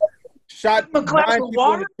Roof shot 9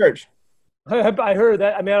 people in the church. I heard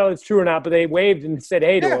that. I mean, I don't know if it's true or not, but they waved and said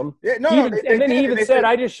hey to him. Yeah, no, and then he even said,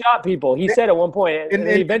 I just shot people. He said at one point, and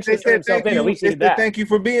he eventually turned himself in. At least he did that. Thank you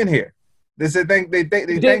for being here. They said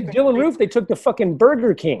Dylan Roof, they took to fucking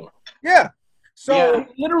Burger King. Yeah. So they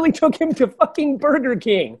literally took him to fucking Burger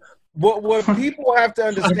King. what people have to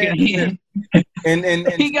understand is this, and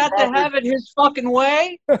he got to have it his fucking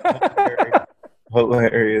way.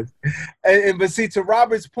 Hilarious. But see, to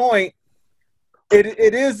Robert's point,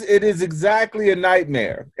 it is exactly a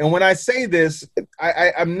nightmare. And when I say this,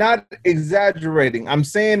 I'm not exaggerating. I'm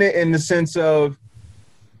saying it in the sense of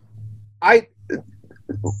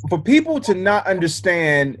for people to not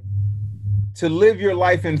understand, to live your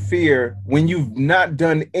life in fear when you've not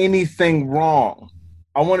done anything wrong.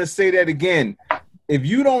 I want to say that again. If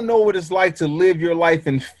you don't know what it's like to live your life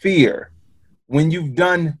in fear when you've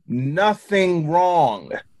done nothing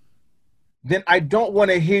wrong, then I don't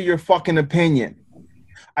want to hear your fucking opinion.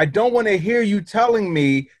 I don't want to hear you telling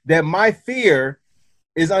me that my fear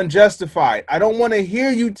is unjustified. I don't want to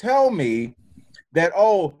hear you tell me that,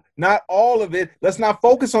 oh, not all of it. Let's not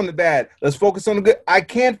focus on the bad. Let's focus on the good. I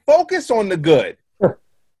can't focus on the good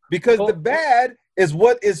because the bad is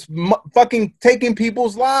what is fucking taking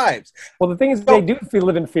people's lives. Well, the thing is, they do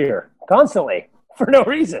live in fear constantly for no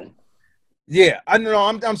reason. Yeah, I know.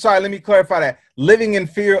 I'm sorry. Let me clarify that. Living in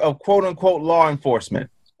fear of quote unquote law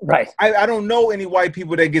enforcement. Right. I don't know any white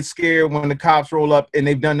people that get scared when the cops roll up and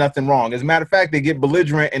they've done nothing wrong. As a matter of fact, they get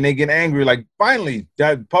belligerent and they get angry. Like, finally,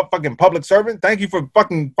 that fucking public servant, thank you for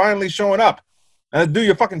fucking finally showing up. Do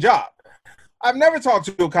your fucking job. I've never talked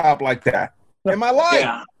to a cop like that in my life.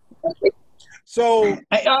 Yeah. So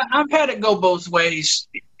I've had it go both ways.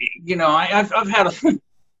 You know, I've had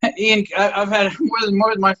Ian, I've had more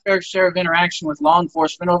than my fair share of interaction with law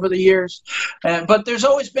enforcement over the years, but there's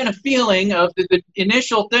always been a feeling of the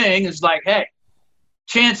initial thing is like, hey,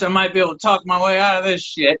 chance I might be able to talk my way out of this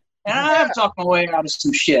shit, and I have talked my way out of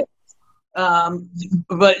some shit.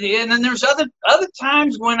 But and then there's other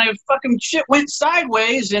times when I fucking shit went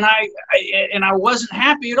sideways, and I wasn't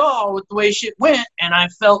happy at all with the way shit went, and I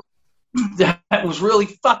felt that was really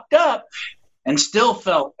fucked up. And still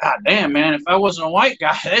felt, God damn, man, if I wasn't a white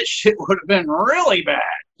guy, that shit would have been really bad.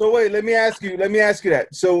 So wait, let me ask you that.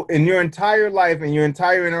 So in your entire life and your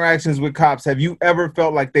entire interactions with cops, have you ever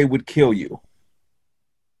felt like they would kill you?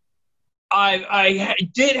 I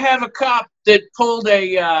did have a cop that pulled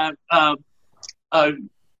a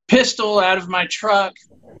pistol out of my truck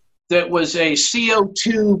that was a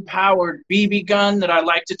CO2 powered BB gun that I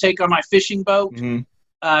like to take on my fishing boat. Mm-hmm.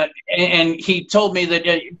 And he told me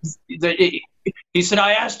that he said,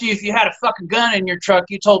 I asked you if you had a fucking gun in your truck.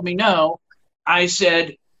 You told me no. I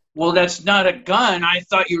said, well, that's not a gun. I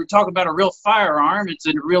thought you were talking about a real firearm. It's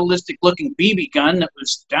a realistic looking BB gun that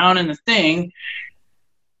was down in the thing.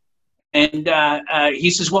 And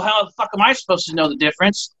he says, well, how the fuck am I supposed to know the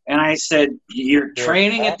difference? And I said, you're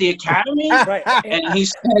training at the academy? And he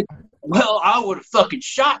said, well, I would have fucking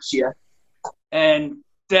shot you. And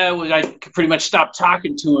I pretty much stopped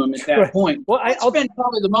talking to him at that point. Well, I'll been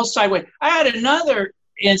probably the most sideways. I had another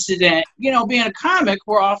incident. You know, being a comic,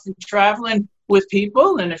 we're often traveling with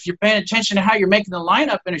people, and if you're paying attention to how you're making the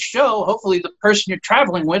lineup in a show, hopefully the person you're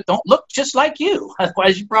traveling with don't look just like you.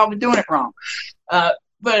 Otherwise, you're probably doing it wrong.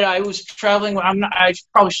 But I was traveling. I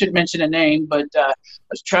probably shouldn't mention a name, but I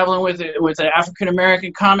was traveling with an African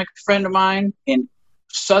American comic friend of mine in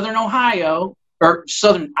Southern Ohio. Or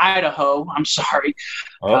Southern Idaho, I'm sorry.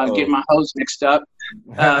 Getting my hose mixed up.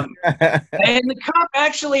 And the cop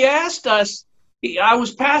actually asked us, I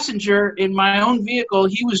was passenger in my own vehicle,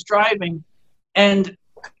 he was driving, and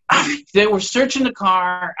they were searching the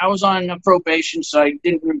car. I was on probation, so I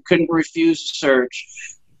couldn't refuse the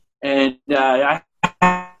search. And I had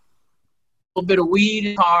a little bit of weed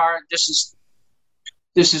in the car. This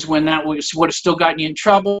is when that would have still gotten you in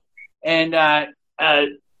trouble. And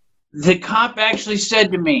the cop actually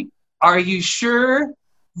said to me, are you sure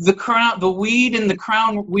the weed in the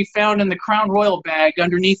Crown we found in the Crown Royal bag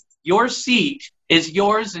underneath your seat is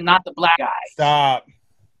yours and not the black guy?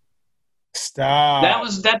 Stop.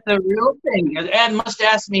 That's the real thing. Ed must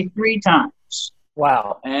ask me 3 times.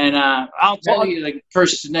 Wow. And I'll tell you the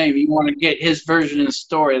person's name. You want to get his version of the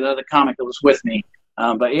story, the other comic that was with me.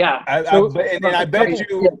 But yeah. I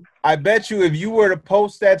bet you if you were to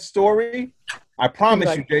post that story, I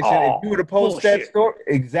promise you, Jason, if you were to post that story,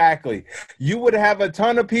 exactly, you would have a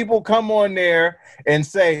ton of people come on there and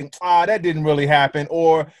say, that didn't really happen.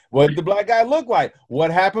 Or what did the black guy look like? What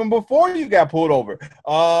happened before you got pulled over?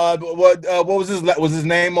 What was his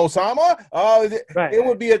name Osama? Right. It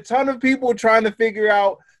would be a ton of people trying to figure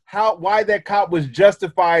out why that cop was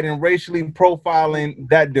justified in racially profiling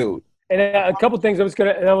that dude. And a couple things I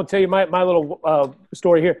will tell you my little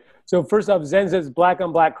story here. So first off, Zen says black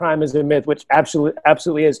on black crime is a myth, which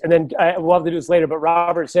absolutely is. And then we'll have to do this later, but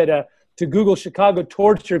Robert said to Google Chicago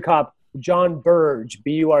torture cop John Burge,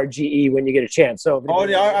 Burge, when you get a chance. So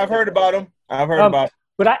I've heard about him.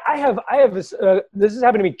 But I have this. This has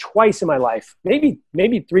happened to me twice in my life, maybe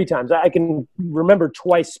 3 times. I can remember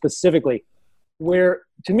twice specifically, where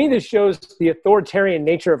to me this shows the authoritarian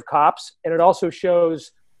nature of cops, and it also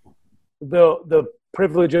shows the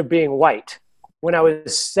privilege of being white. When I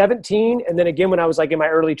was 17, and then again when I was like in my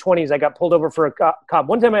early 20s, I got pulled over for a cop.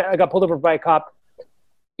 One time I got pulled over by a cop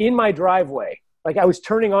in my driveway. Like I was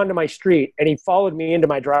turning onto my street, and he followed me into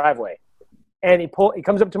my driveway, and he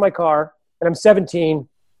comes up to my car, and I'm 17.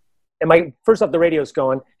 And first off, the radio's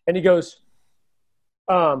going, and he goes,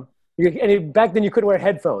 back then you couldn't wear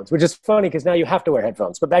headphones, which is funny because now you have to wear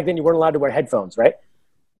headphones, but back then you weren't allowed to wear headphones, right?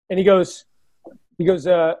 And he goes, give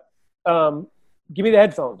me the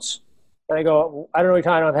headphones. And I go, I don't know what you're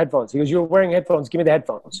talking about headphones. He goes, you're wearing headphones, give me the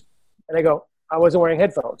headphones. And I go, I wasn't wearing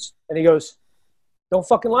headphones. And he goes, don't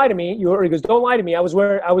fucking lie to me. He goes, don't lie to me. I was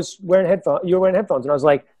wearing headphones. You were wearing headphones. And I was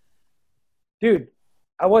like, dude,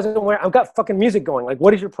 I wasn't wearing, I've got fucking music going. Like,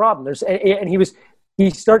 what is your problem? He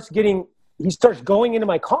starts going into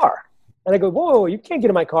my car. And I go, whoa, you can't get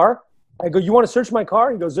in my car. I go, you want to search my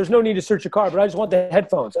car? He goes, there's no need to search your car, but I just want the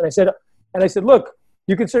headphones. And I said, look,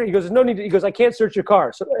 you can search. He goes, there's no need to, he goes, I can't search your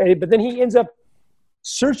car. So, but then he ends up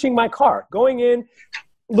searching my car, going in,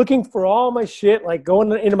 looking for all my shit, like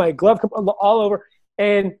going into my glove, all over.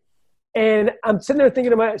 And I'm sitting there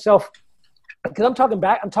thinking to myself, because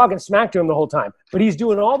I'm talking smack to him the whole time, but he's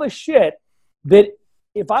doing all this shit that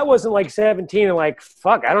if I wasn't like 17 and like,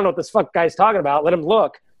 fuck, I don't know what this fuck guy's talking about, let him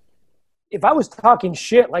look. If I was talking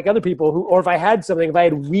shit like other people or if I had something, if I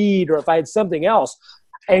had weed or if I had something else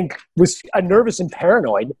and was nervous and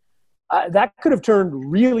paranoid, that could have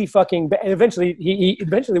turned really fucking bad. And eventually,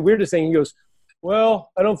 the weirdest thing, he goes, well,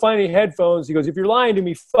 I don't find any headphones. He goes, if you're lying to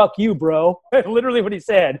me, fuck you, bro. Literally what he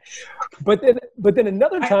said. But then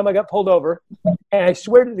another time I got pulled over, and I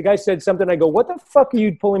swear to the guy said something. I go, what the fuck are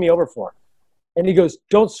you pulling me over for? And he goes,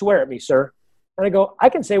 don't swear at me, sir. And I go, I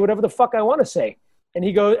can say whatever the fuck I want to say. And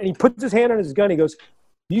he goes, and he puts his hand on his gun. He goes,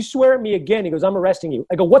 you swear at me again. He goes, I'm arresting you.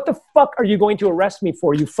 I go, what the fuck are you going to arrest me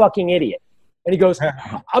for, you fucking idiot? And he goes,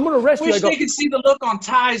 I'm going to arrest you. Wish they could see the look on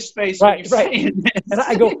Ty's face when you're saying this. And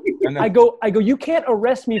I go, you can't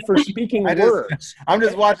arrest me for speaking words. I'm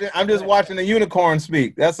just watching a unicorn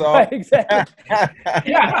speak. That's all. Right, exactly.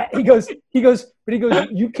 Yeah. He goes,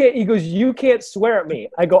 you can't swear at me.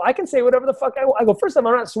 I go, I can say whatever the fuck I want. I go, first of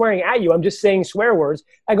all, I'm not swearing at you. I'm just saying swear words.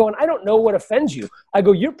 I go, and I don't know what offends you. I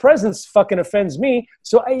go, your presence fucking offends me.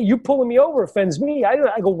 So you pulling me over offends me. I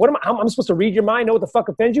go, how am I supposed to read your mind, know what the fuck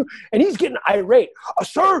offends you? And he's getting irate.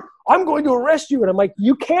 Sir, I'm going to arrest you. And I'm like,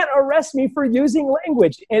 you can't arrest me for using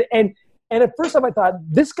language. And at first time I thought,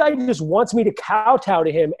 this guy just wants me to kowtow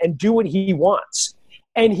to him and do what he wants.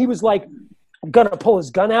 And he was like, gonna pull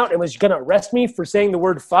his gun out and was gonna arrest me for saying the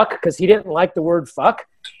word fuck because he didn't like the word fuck.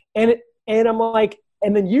 And I'm like,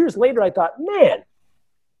 and then years later I thought, man,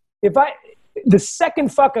 the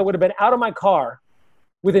second fuck I would have been out of my car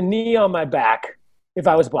with a knee on my back if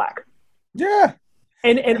I was black. Yeah.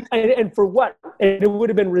 And for what? And it would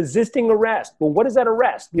have been resisting arrest. Well, what is that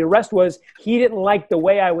arrest? The arrest was he didn't like the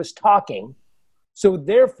way I was talking. So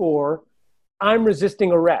therefore I'm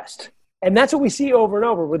resisting arrest. And that's what we see over and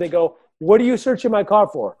over where they go, what are you searching my car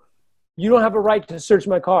for? You don't have a right to search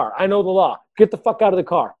my car. I know the law. Get the fuck out of the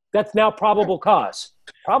car. That's now probable cause.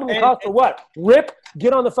 Probable cause for what? Rip,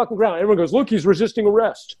 get on the fucking ground. Everyone goes, look, he's resisting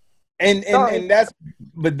arrest. And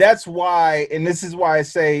that's why, and this is why I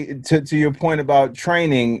say to your point about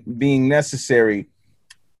training being necessary.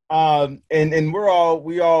 And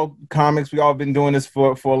we all comics, we all been doing this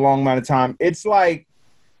for a long amount of time. It's like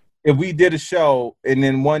if we did a show and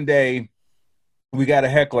then one day we got a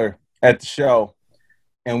heckler at the show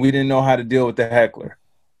and we didn't know how to deal with the heckler.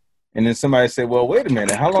 And then somebody said, well, wait a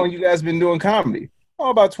minute. How long you guys been doing comedy? Oh,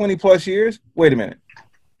 about 20 plus years. Wait a minute.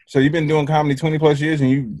 So you've been doing comedy 20 plus years and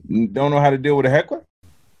you don't know how to deal with a heckler?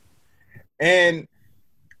 And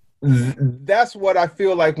that's what I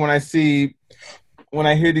feel like when I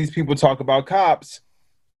hear these people talk about cops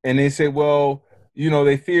and they say, well,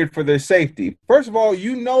 they feared for their safety. First of all,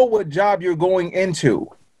 you know what job you're going into.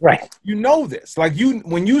 Right. You know this. Like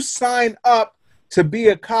when you sign up to be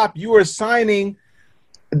a cop, you are signing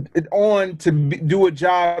on to do a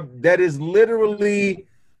job that is literally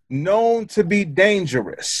known to be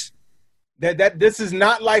dangerous. That this is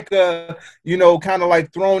not like a, kind of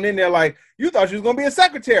like thrown in there like, you thought you was going to be a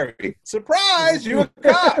secretary. Surprise, you're a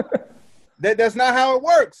cop. That's not how it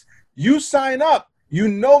works. You sign up. You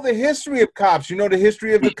know the history of cops. You know the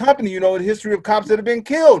history of the company. You know the history of cops that have been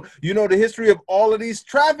killed. You know the history of all of these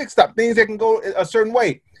traffic stops, things that can go a certain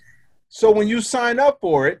way. So when you sign up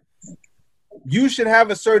for it, you should have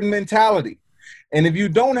a certain mentality. And if you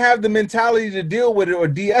don't have the mentality to deal with it or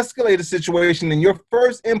de-escalate a situation, and your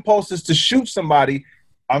first impulse is to shoot somebody,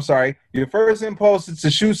 your first impulse is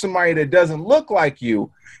to shoot somebody that doesn't look like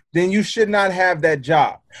you, then you should not have that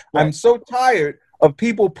job. Right. I'm so tired of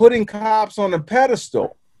people putting cops on a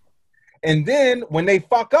pedestal. And then when they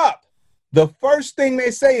fuck up, the first thing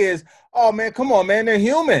they say is, oh, man, come on, man, they're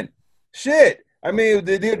human. Shit. I mean,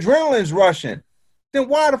 the adrenaline's rushing. Then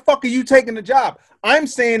why the fuck are you taking the job? I'm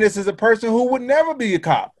saying this as a person who would never be a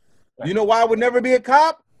cop. You know why I would never be a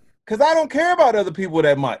cop? Because I don't care about other people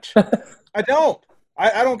that much. I don't.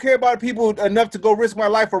 I don't care about people enough to go risk my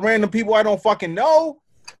life for random people I don't fucking know.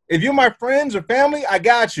 If you're my friends or family, I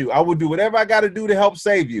got you. I will do whatever I got to do to help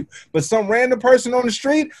save you. But some random person on the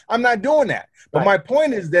street, I'm not doing that. But my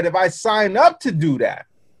point is that if I sign up to do that,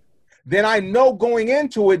 then I know going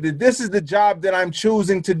into it that this is the job that I'm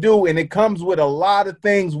choosing to do, and it comes with a lot of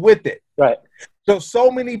things with it. Right. So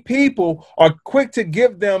many people are quick to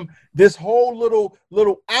give them this whole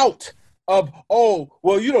little out of, oh,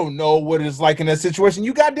 well, you don't know what it's like in that situation.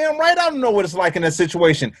 You goddamn right I don't know what it's like in that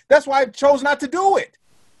situation. That's why I chose not to do it.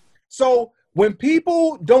 So when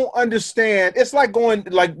people don't understand, it's like going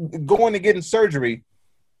to getting surgery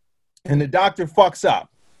and the doctor fucks up.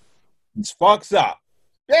 It fucks up.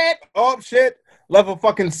 Oh, shit. Left a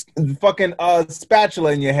fucking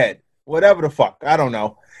spatula in your head. Whatever the fuck. I don't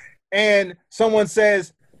know. And someone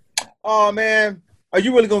says, oh, man, are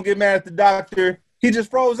you really going to get mad at the doctor? He just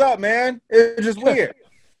froze up, man. It's just weird.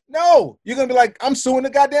 No, you're going to be like, I'm suing the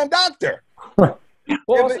goddamn doctor.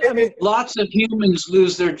 Well, lots of humans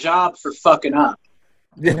lose their job for fucking up.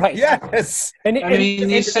 Right. Yes. And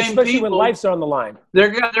these same especially people, when lives are on the line.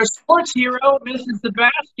 Their sports hero misses the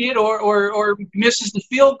basket or misses the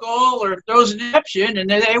field goal or throws an interception, and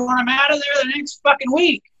they want him out of there the next fucking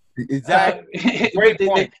week. Exactly. Great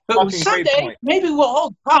point. But someday, maybe we'll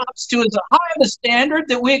hold cops to as high of a standard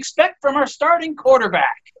that we expect from our starting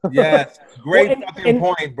quarterback. Yes. Great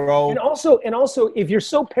point, bro. And also, if you're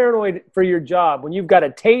so paranoid for your job, when you've got a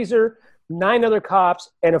taser, 9 other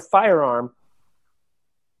cops, and a firearm,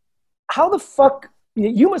 how the fuck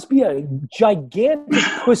you must be a gigantic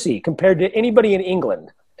pussy compared to anybody in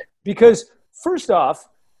England, because first off,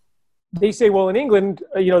 they say, well, in England,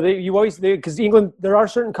 because England, there are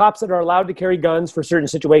certain cops that are allowed to carry guns for certain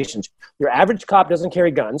situations. Your average cop doesn't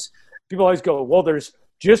carry guns. People always go, well, there's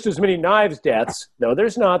just as many knives deaths. No,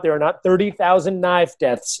 there's not. There are not 30,000 knife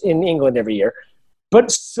deaths in England every year.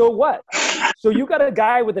 But so what? So you got a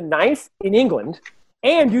guy with a knife in England,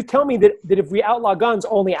 and you tell me that if we outlaw guns,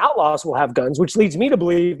 only outlaws will have guns, which leads me to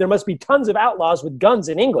believe there must be tons of outlaws with guns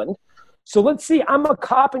in England. So let's see, I'm a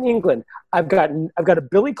cop in England. I've got a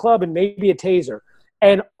billy club and maybe a taser.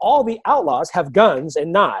 And all the outlaws have guns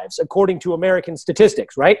and knives, according to American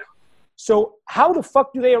statistics, right? So how the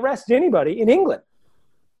fuck do they arrest anybody in England?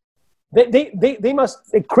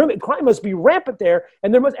 Crime must be rampant there,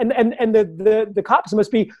 and there must and the cops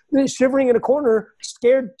must be shivering in a corner,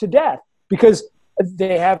 scared to death because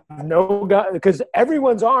they have no gun, because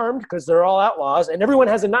everyone's armed because they're all outlaws, and everyone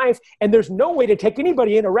has a knife, and there's no way to take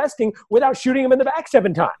anybody in arresting without shooting them in the back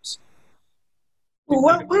 7 times.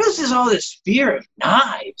 What is all this fear of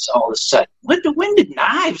knives all of a sudden? When did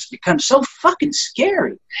knives become so fucking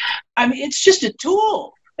scary? I mean, it's just a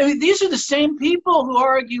tool. I mean, these are the same people who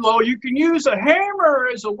argue, oh, you can use a hammer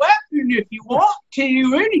as a weapon if you want to.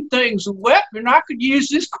 Anything's a weapon. I could use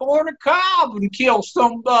this corn of cob and kill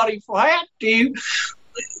somebody if I had to.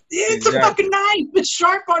 It's a fucking knife. It's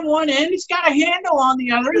sharp on one end. It's got a handle on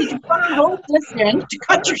the other. You can fucking hold this end to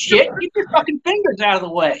cut your shit. Keep your fucking fingers out of the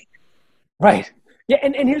way. Right. Yeah,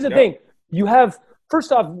 and here's the thing. You have,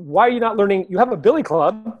 first off, why are you not learning? You have a billy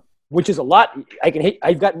club, which is a lot.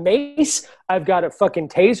 I've got mace, I've got a fucking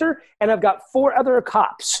taser, and I've got 4 other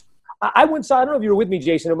cops. I went saw, I don't know if you were with me,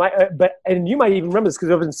 Jason, and you might even remember this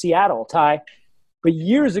because I was in Seattle, Ty. But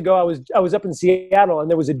years ago, I was up in Seattle, and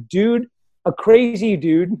there was a dude, a crazy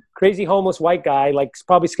dude, crazy homeless white guy, like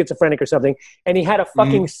probably schizophrenic or something, and he had a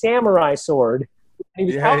fucking samurai sword. He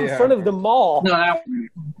was out in front of the mall.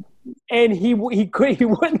 And he wouldn't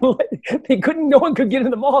no one could get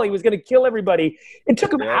in the mall. He was going to kill everybody. It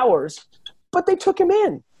took him hours, but they took him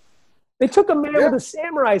in. They took a man with a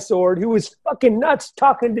samurai sword who was fucking nuts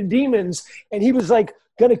talking to demons, and he was like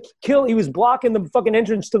going to kill. He was blocking the fucking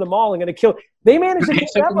entrance to the mall and going to kill. They managed to get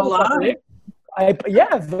that motherfucker.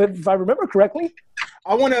 If I remember correctly.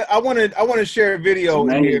 I want to share a video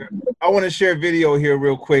here. I want to share a video here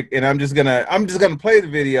real quick, and I'm just gonna play the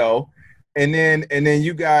video. And then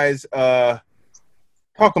you guys talk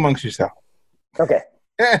amongst yourself. Okay.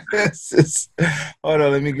 Hold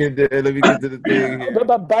on, let me get to the thing here.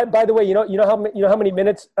 But by the way, you know how many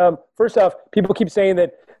minutes? First off, people keep saying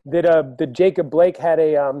that Jacob Blake had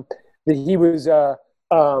that he was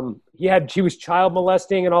he was child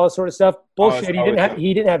molesting and all this sort of stuff. Bullshit.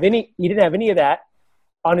 He didn't have any of that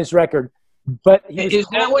on his record. But is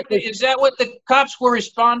that what the cops were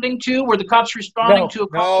responding to? Were the cops responding to a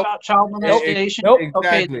call about child molestation? Nope.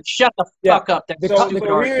 Okay, exactly. shut the fuck up. That's the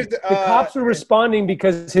cops were responding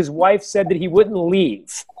because his wife said that he wouldn't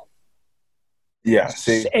leave. Yeah,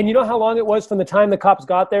 see. And you know how long it was from the time the cops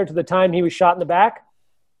got there to the time he was shot in the back?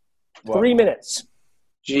 What? 3 minutes.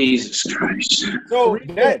 Jesus Christ. So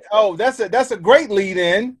that's a great lead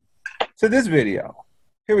in to this video.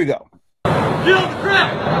 Here we go. Get on the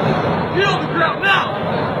ground! Get on the ground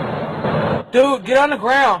now! Dude, get on the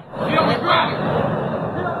ground. Get on the ground!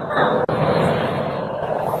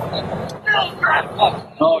 Get on the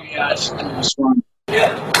ground! Oh yeah, I see this one.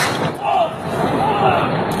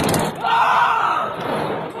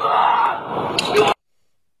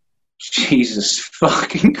 Jesus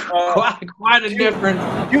fucking quite a different.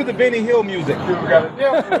 Cue the Benny Hill music.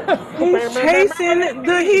 He's chasing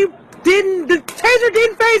the taser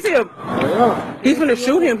didn't phase him. He's gonna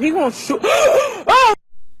shoot him. He gonna shoot. Oh!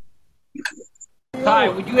 Ty,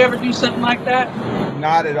 would you ever do something like that?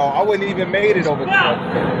 Not at all. I wouldn't even made it over there.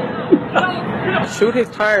 Shoot his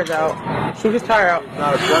tires out. Shoot his tire out.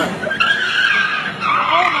 Not a plan.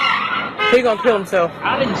 He gonna kill himself.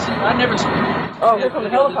 I never see. Oh, here comes the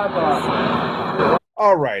helicopter.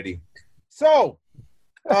 Alrighty. So,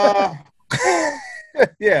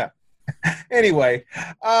 yeah. Anyway,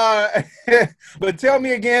 but tell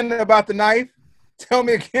me again about the knife. Tell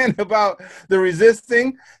me again about the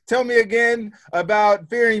resisting. Tell me again about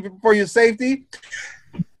fearing for your safety.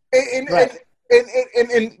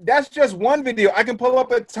 And that's just one video. I can pull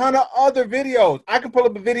up a ton of other videos. I can pull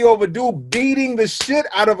up a video of a dude beating the shit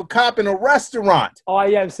out of a cop in a restaurant. Oh,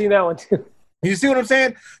 yeah, I've seen that one too. You see what I'm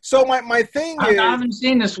saying? So my thing is... I haven't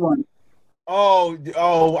seen this one. I'll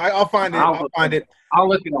find it. I'll find it. I'll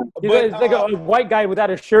look it up. It's like a white guy without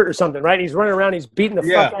a shirt or something, right? He's running around. He's beating the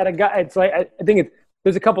fuck out of guy. It's like I think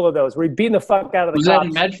there's a couple of those where he's beating the fuck out of the Was cops. that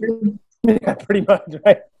in Medford? Yeah, pretty much,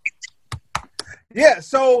 right? Yeah.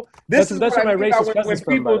 So that's where my racist cousins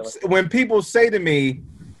from, by the way. When people say to me,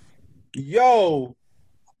 "Yo,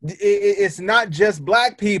 it's not just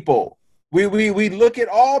black people. We look at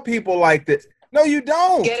all people like this." No, you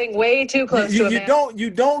don't. Getting way too close to a man. You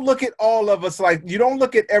don't look at all of us like you don't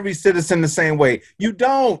look at every citizen the same way. You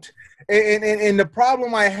don't. And the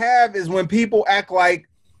problem I have is when people act like,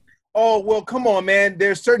 oh, well, come on, man.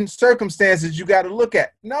 There's certain circumstances you got to look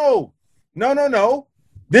at. No.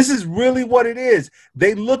 This is really what it is.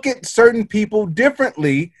 They look at certain people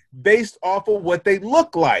differently based off of what they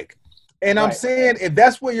look like. And I'm saying, if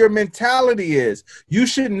that's where your mentality is, you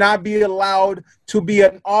should not be allowed to be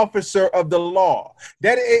an officer of the law.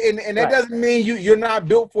 That doesn't mean you're not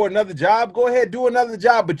built for another job. Go ahead, do another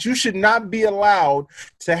job, but you should not be allowed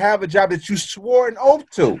to have a job that you swore an oath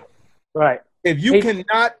to. Right. If you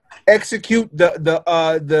cannot execute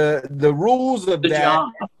the rules of that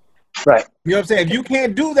job. Right. You know what I'm saying? If you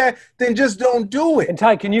can't do that, then just don't do it. And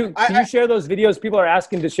Ty, can you share those videos? People are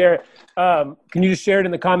asking to share it. Can you just share it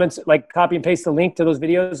in the comments, like copy and paste the link to those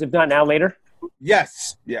videos, if not now, later?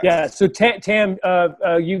 Yes. Yeah. So Tam,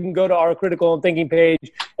 you can go to our Critical and Thinking page,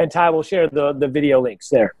 and Ty will share the video links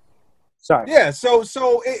there. Sorry. Yeah. So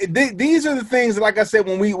these are the things, like I said,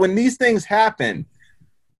 when these things happen,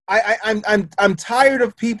 I'm tired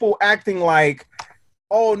of people acting like,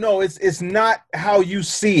 oh no, it's not how you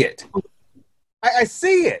see it. I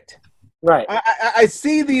see it. Right. I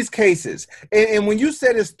see these cases. And when you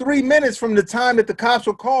said it's 3 minutes from the time that the cops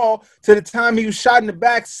were called to the time he was shot in the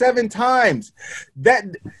back 7 times,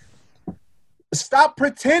 stop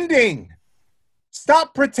pretending.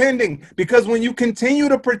 Stop pretending. Because when you continue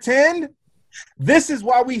to pretend, this is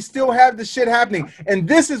why we still have the shit happening. And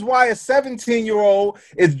this is why a 17-year-old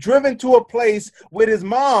is driven to a place with his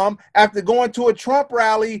mom after going to a Trump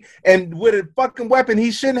rally and with a fucking weapon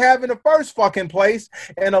he shouldn't have in the first fucking place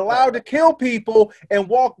and allowed to kill people and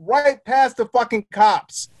walk right past the fucking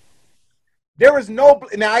cops. There is no...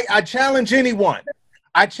 Now, I challenge anyone.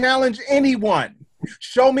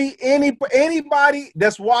 Show me anybody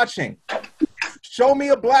that's watching. Show me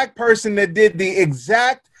a black person that did the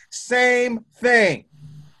exact same thing,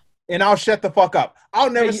 and I'll shut the fuck up. I'll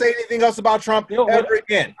never say anything else about Trump ever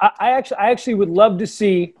again. I actually would love to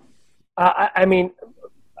see. I mean,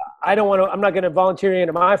 I don't want to. I'm not going to volunteer any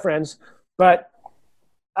of my friends, but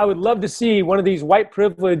I would love to see one of these white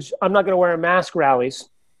privilege. I'm not going to wear a mask rallies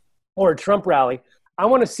or a Trump rally. I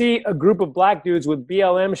want to see a group of black dudes with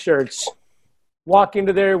BLM shirts walk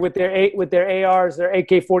into there with their ARs, their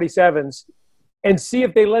AK-47s, and see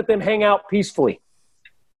if they let them hang out peacefully.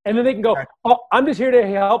 And then they can go, oh, I'm just here to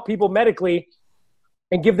help people medically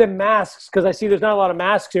and give them masks because I see there's not a lot of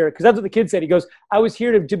masks here. Because that's what the kid said. He goes, I was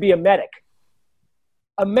here to be a medic.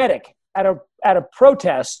 A medic at a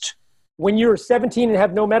protest when you're 17 and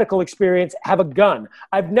have no medical experience, have a gun.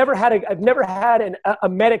 I've never had a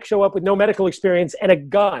medic show up with no medical experience and a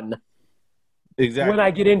gun. Exactly. When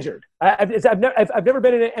I get injured. I've never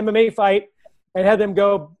been in an MMA fight and had them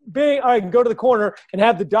go, bing, all right, go to the corner and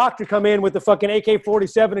have the doctor come in with the fucking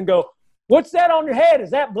AK-47 and go, what's that on your head?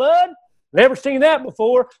 Is that blood? Never seen that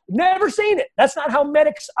before. Never seen it. That's not how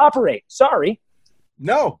medics operate. Sorry.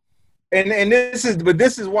 No. And this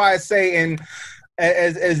is why I say, and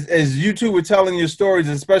as you two were telling your stories,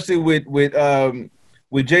 especially with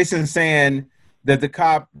Jason saying that the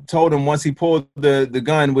cop told him once he pulled the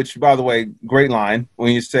gun, which, by the way, great line,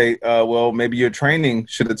 when you say, well, maybe your training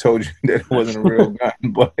should have told you that it wasn't a real gun.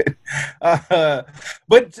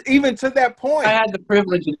 But even to that point. I had the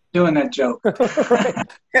privilege of doing that joke.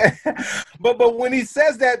 But when he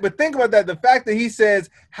says that, but think about that, the fact that he says,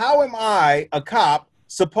 how am I, a cop,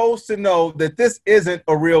 supposed to know that this isn't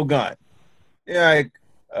a real gun? You're like,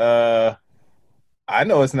 I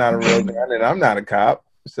know it's not a real gun and I'm not a cop.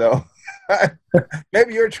 So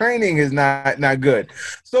maybe your training is not good.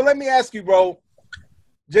 So let me ask you, bro,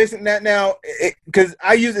 Jason, now, because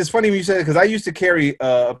it's funny when you said it, because I used to carry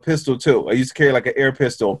a pistol too. I used to carry like an air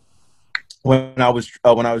pistol when I was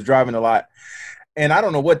driving a lot. And I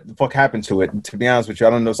don't know what the fuck happened to it, to be honest with you. I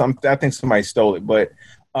don't know. I think somebody stole it, but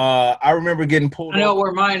I remember getting pulled. I know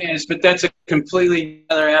where mine is, but that's a completely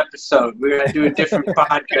other episode. We're gonna do a different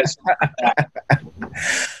podcast.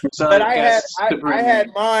 So but I had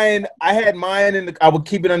mine. I would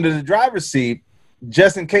keep it under the driver's seat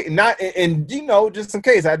just in case. Just in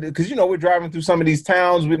case. Because we're driving through some of these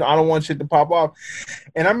towns. I don't want shit to pop off.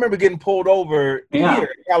 And I remember getting pulled over here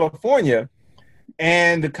in California,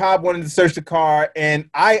 and the cop wanted to search the car. And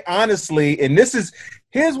I honestly, and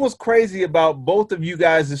here's what's crazy about both of you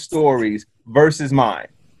guys' stories versus mine.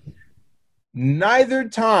 Neither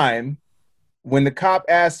time when the cop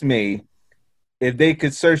asked me if they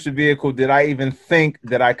could search the vehicle did I even think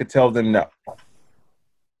that I could tell them no.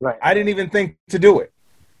 Right. I didn't even think to do it.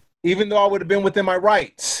 Even though I would have been within my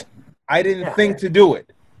rights, I didn't think to do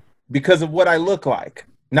it because of what I look like.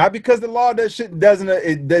 Not because the law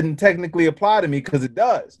doesn't technically apply to me, because it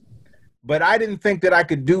does. But I didn't think that I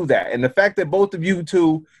could do that. And the fact that both of you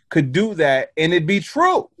two could do that and it'd be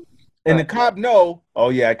true. And the cop know, oh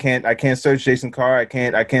yeah, I can't search Jason's car. I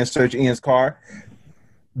can't search Ian's car.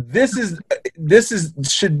 This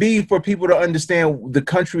should be for people to understand the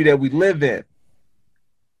country that we live in.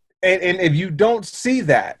 And if you don't see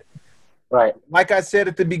that, right, like I said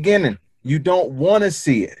at the beginning, you don't want to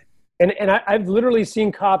see it. And I've literally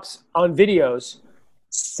seen cops on videos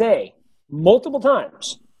say multiple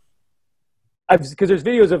times, because there's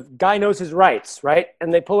videos of guy knows his rights, right?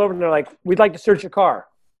 And they pull over and they're like, we'd like to search your car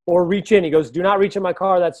or reach in. He goes, do not reach in my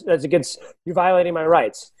car. That's against, you're violating my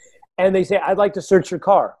rights. And they say, I'd like to search your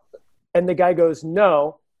car. And the guy goes,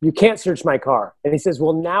 no, you can't search my car. And he says,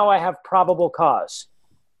 well, now I have probable cause.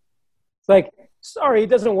 It's like, sorry, it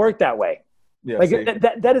doesn't work that way. Yeah, like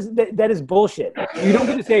that is bullshit. You don't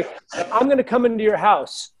get to say, I'm going to come into your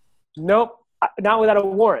house. Nope, not without a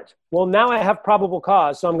warrant. Well, now I have probable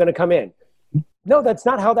cause, so I'm going to come in. No, that's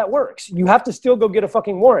not how that works. You have to still go get a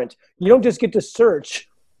fucking warrant. You don't just get to search.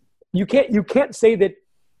 You can't say that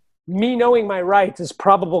me knowing my rights is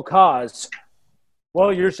probable cause.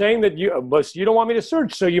 Well, you're saying that you don't want me to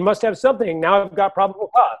search, so you must have something. Now I've got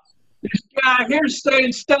probable cause. This guy here's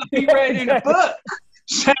saying stuff he read in a book.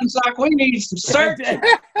 Sounds like we need some searching.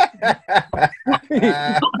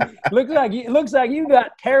 looks like you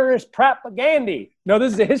got terrorist propaganda. No,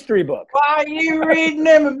 this is a history book. Why are you reading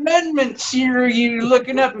them amendments? You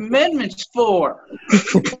looking up amendments for?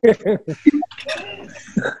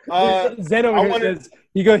 Zen over here says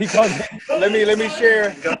he calls. Let me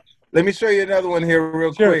share. Let me show you another one here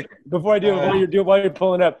real quick. Before I do it, while you're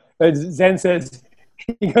pulling up, Zen says,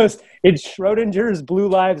 he goes, it's Schrodinger's Blue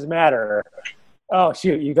Lives Matter. Oh,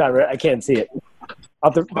 shoot, you got it. I can't see it.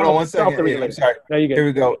 Hold on 1 second. Yeah, I'm sorry. No, you get Here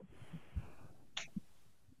we go.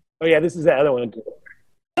 Oh, yeah, this is the other one.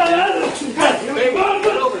 Get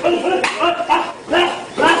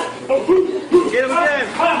him again.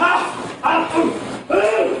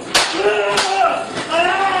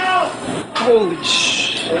 Holy shit.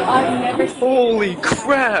 I've never seen Holy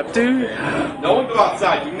crap, dude. No one go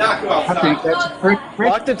outside. Do not go outside.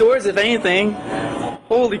 Lock the doors, if anything.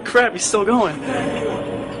 Holy crap, he's still going.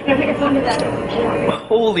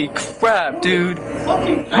 Holy crap, dude.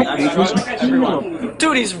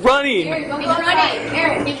 Dude, he's running.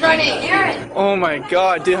 He's running. Aaron. Oh my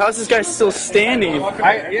god, dude, how's this guy still standing?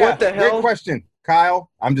 What the hell? Great question.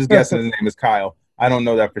 Kyle. I'm just guessing his name is Kyle. I don't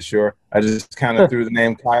know that for sure. I just kind of threw the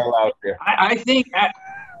name Kyle out there. I think that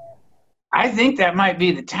might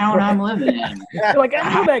be the town I'm living in. You're like,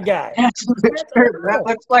 I know that guy. That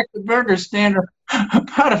looks like the burger stand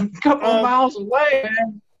about a couple of miles away,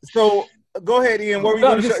 man. So go ahead, Ian. What were you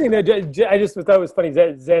going to say? I just thought it was funny.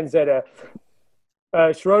 Zen said,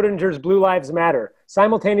 Schrodinger's Blue Lives Matter,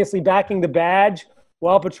 simultaneously backing the badge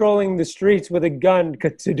while patrolling the streets with a gun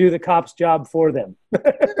to do the cop's job for them.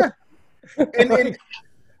 and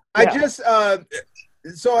I just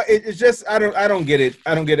so it's just I don't get it.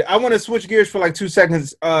 I want to switch gears for like 2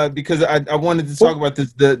 seconds because I wanted to talk about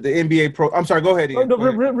this the NBA pro. I'm sorry. Go ahead, Ian.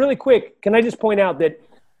 Really quick. Can I just point out that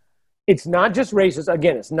it's not just racism.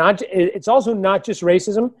 Again, it's also not just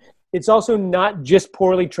racism. It's also not just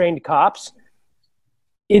poorly trained cops.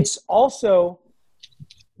 It's also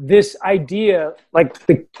this idea, like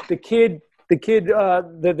the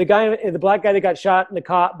black guy that got shot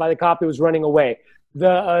by the cop who was running away.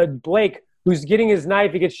 Blake, who's getting his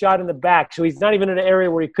knife, he gets shot in the back, so he's not even in an area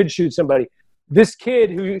where he could shoot somebody. This kid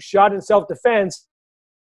who shot in self-defense,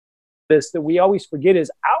 that we always forget is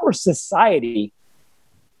our society.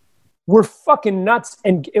 We're fucking nuts,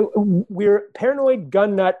 and we're paranoid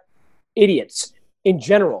gun nut idiots in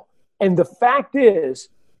general. And the fact is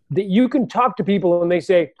that you can talk to people and they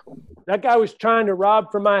say, that guy was trying to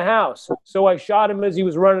rob from my house, so I shot him as he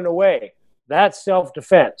was running away. That's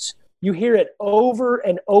self-defense. You hear it over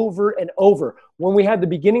and over and over. When we had the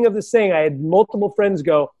beginning of this thing, I had multiple friends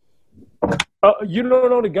go, you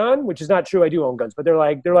don't own a gun? Which is not true. I do own guns. But they're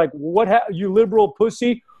like, you liberal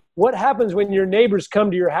pussy? What happens when your neighbors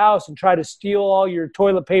come to your house and try to steal all your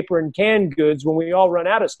toilet paper and canned goods when we all run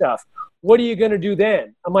out of stuff? What are you going to do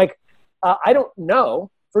then? I'm like, I don't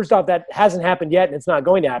know. First off, that hasn't happened yet, and it's not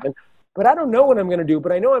going to happen. But I don't know what I'm going to do.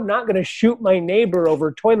 But I know I'm not going to shoot my neighbor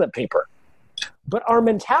over toilet paper. But our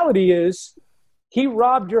mentality is, he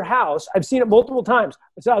robbed your house. I've seen it multiple times.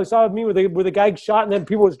 I saw me where the guy shot, and then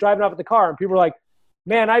people was driving off at the car, and people were like,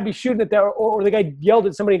 man, I'd be shooting at that. Or the guy yelled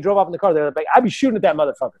at somebody and drove off in the car. They're like, I'd be shooting at that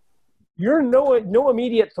motherfucker. You're no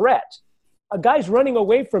immediate threat. A guy's running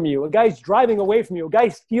away from you. A guy's driving away from you. A guy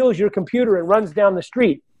steals your computer and runs down the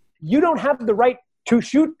street. You don't have the right to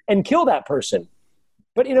shoot and kill that person.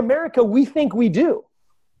 But in America, we think we do.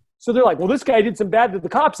 So they're like, well, this guy did some bad to the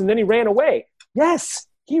cops and then he ran away. Yes,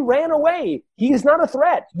 he ran away. He is not a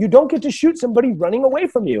threat. You don't get to shoot somebody running away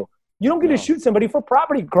from you. You don't get to shoot somebody for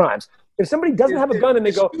property crimes. If somebody doesn't have a gun and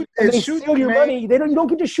they steal your money, you don't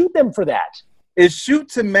get to shoot them for that. Is shoot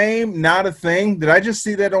to maim not a thing? Did I just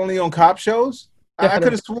see that only on cop shows? I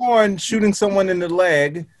could have sworn shooting someone in the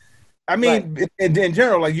leg. I mean, right. in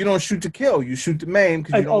general, like, you don't shoot to kill, you shoot to maim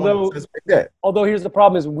because you don't want to suspect that. Although here's the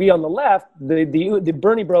problem: is we on the left, the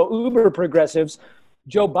Bernie bro uber progressives,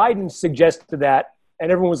 Joe Biden suggested that,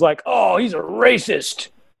 and everyone was like, "Oh, he's a racist."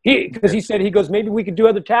 Because he said, maybe we could do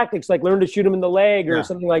other tactics, like learn to shoot him in the leg or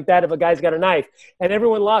something like that if a guy's got a knife. And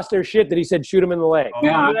everyone lost their shit that he said shoot him in the leg.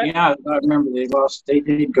 Yeah, I remember they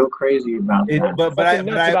did go crazy about that. But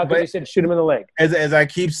they said shoot him in the leg. As I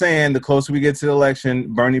keep saying, the closer we get to the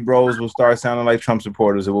election, Bernie bros will start sounding like Trump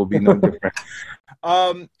supporters. It will be no different.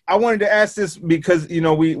 I wanted to ask this because,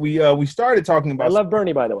 we started talking about. I love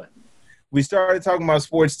Bernie, by the way. We started talking about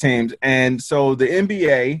sports teams, and so the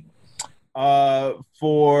NBA.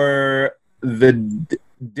 For the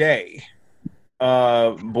day,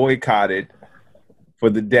 boycotted for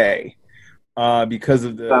the day, because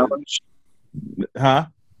of the a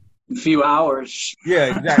few hours.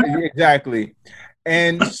 Yeah, exactly.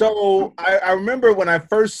 And so I remember when I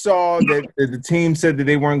first saw that the team said that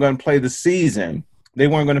they weren't going to play the season, they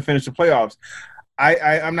weren't going to finish the playoffs.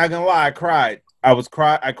 I'm not gonna lie, I cried.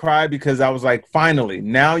 I cried because I was like, finally,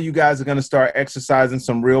 now you guys are going to start exercising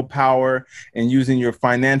some real power and using your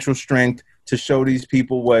financial strength to show these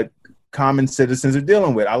people what common citizens are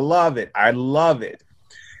dealing with. I love it.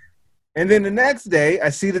 And then the next day, I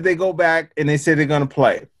see that they go back and they say they're going to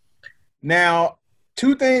play. Now,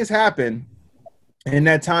 two things happen in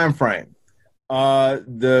that time frame.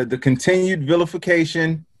 The continued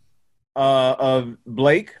vilification of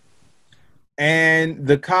Blake, and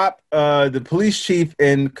the police chief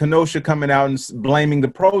in Kenosha coming out and blaming the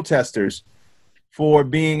protesters for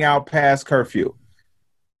being out past curfew.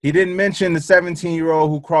 He didn't mention the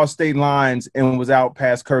 17-year-old who crossed state lines and was out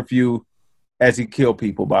past curfew as he killed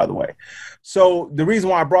people, by the way. So the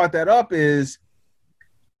reason why I brought that up is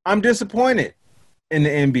I'm disappointed. in the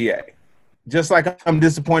NBA, just like I'm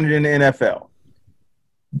disappointed in the NFL.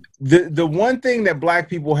 The one thing that black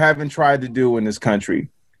people haven't tried to do in this country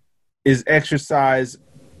is exercise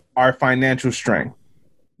our financial strength.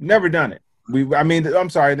 Never done it. I'm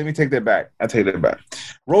sorry. Let me take that back. I take that back.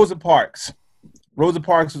 Rosa Parks. Rosa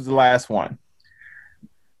Parks was the last one.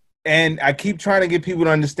 And I keep trying to get people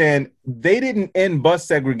to understand they didn't end bus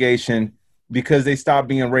segregation because they stopped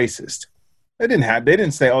being racist. They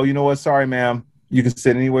didn't say, oh, you know what? Sorry, ma'am. You can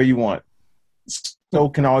sit anywhere you want. So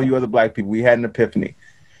can all you other black people. We had an epiphany.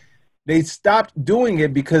 They stopped doing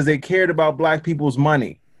it because they cared about black people's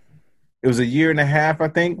money. It was a year and a half, I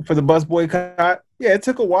think, for the bus boycott. Yeah, it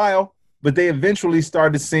took a while, but they eventually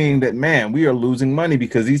started seeing that, man, we are losing money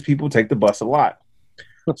because these people take the bus a lot.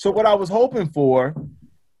 So what I was hoping for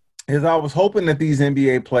is I was hoping that these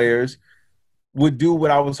NBA players would do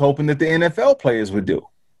what I was hoping that the NFL players would do.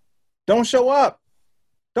 Don't show up.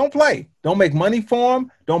 Don't play. Don't make money for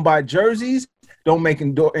them. Don't buy jerseys. Don't make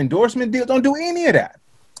endorsement deals. Don't do any of that.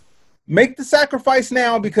 Make the sacrifice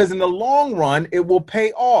now because in the long run, it will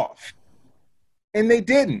pay off. And they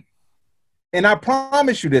didn't. And I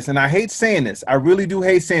promise you this, and I hate saying this. I really do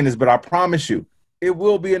hate saying this, but I promise you, it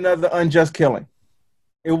will be another unjust killing.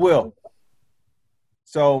 It will.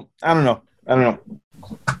 So I don't know.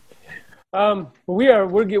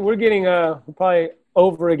 We're getting probably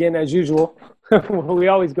over again as usual. We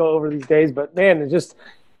always go over these days, but man, it's just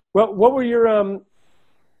what were your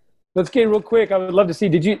let's get real quick. I would love to see.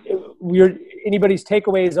 Did you anybody's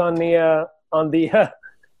takeaways on the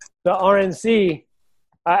RNC?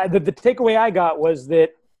 The takeaway I got was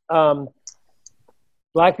that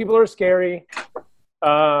black people are scary,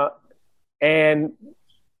 and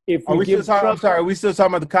if we give Trump, I'm sorry, are we still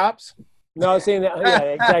talking about the cops? No, I was saying that. Yeah,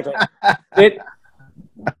 exactly.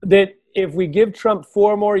 that if we give Trump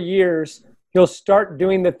 4 more years, he'll start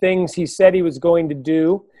doing the things he said he was going to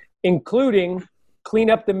do, including clean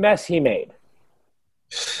up the mess he made.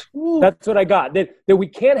 Ooh. That's what I got. That we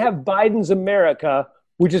can't have Biden's America,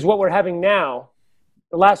 which is what we're having now.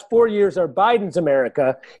 The last 4 years are Biden's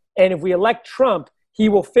America. And if we elect Trump, he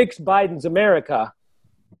will fix Biden's America.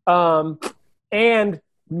 And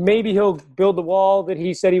maybe he'll build the wall that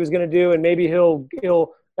he said he was going to do. And maybe he'll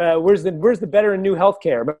where's the better and new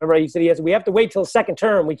healthcare? Remember, he said we have to wait till second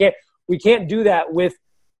term. We can't do that with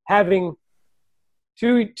having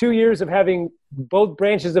two years of having both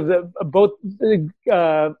branches of both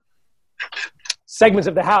segments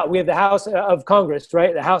of the House. We have the House of Congress,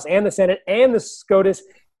 right? The House and the Senate and the SCOTUS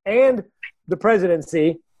and the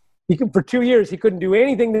presidency. For 2 years, he couldn't do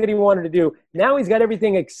anything that he wanted to do. Now he's got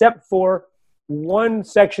everything except for one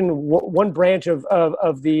section, one branch of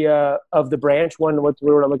the branch. What's the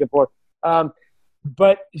word I'm looking for?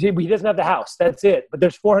 But he doesn't have the House. That's it. But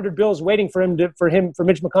there's 400 bills waiting for Mitch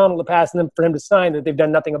McConnell to pass and then for him to sign that they've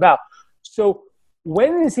done nothing about. So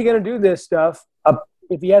when is he going to do this stuff?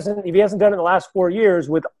 If he hasn't done it in the last 4 years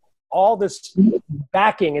with all this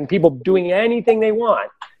backing and people doing anything they want,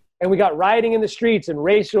 and we got rioting in the streets and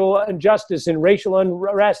racial injustice and racial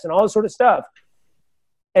unrest and all this sort of stuff,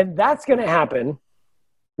 and that's going to happen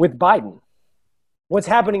with Biden. What's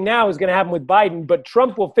happening now is going to happen with Biden, but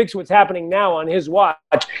Trump will fix what's happening now on his watch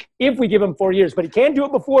if we give him 4 years. But he can't do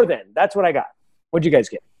it before then. That's what I got. What'd you guys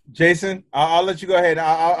get? Jason, I'll let you go ahead.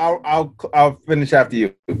 I'll finish after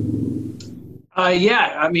you.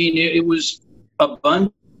 Yeah, I mean, it was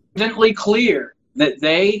abundantly clear that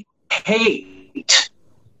they hate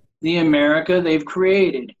the America they've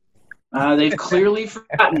created. They've clearly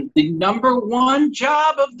forgotten the number one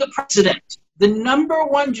job of the president. The number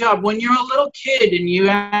one job when you're a little kid and you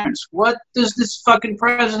ask, what does this fucking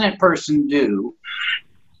president person do?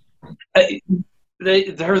 They're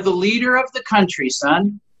the leader of the country,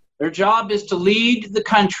 son. Their job is to lead the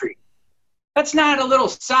country. That's not a little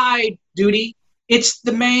side duty. It's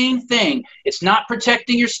the main thing. It's not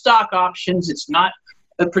protecting your stock options. It's not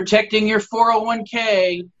protecting your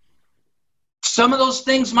 401k. Some of those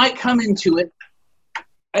things might come into it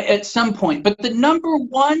at some point. But the number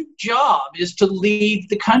one job is to lead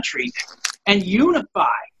the country and unify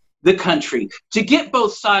the country, to get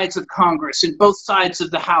both sides of Congress and both sides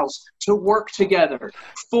of the House to work together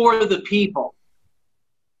for the people.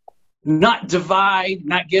 Not divide,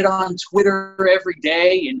 not get on Twitter every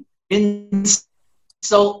day and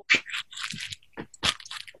insult.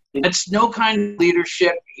 That's no kind of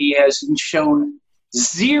leadership. He has shown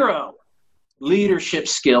zero leadership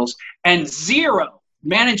skills and zero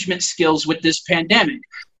management skills with this pandemic.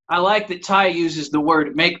 I like that Ty uses the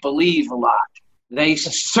word make-believe a lot. They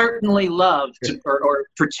certainly love to or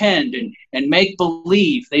pretend and make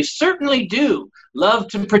believe. They certainly do love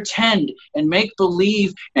to pretend and make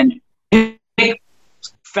believe and make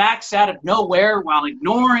facts out of nowhere while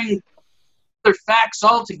ignoring other facts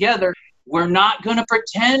altogether. We're not going to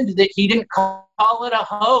pretend that he didn't call it a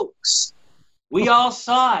hoax. We all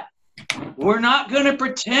saw it. We're not going to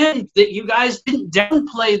pretend that you guys didn't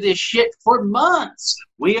downplay this shit for months.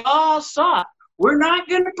 We all saw it. We're not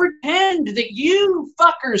going to pretend that you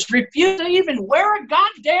fuckers refuse to even wear a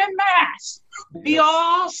goddamn mask. We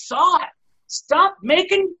all saw it. Stop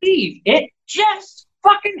making beef. It just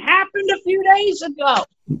fucking happened a few days ago.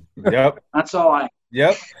 Yep. That's all I.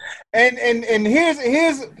 Yep. And here's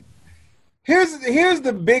the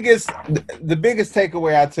biggest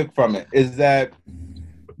takeaway I took from it is that,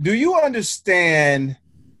 do you understand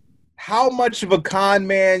how much of a con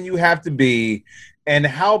man you have to be and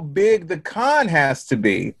how big the con has to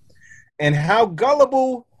be and how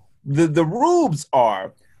gullible the rubes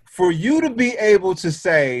are for you to be able to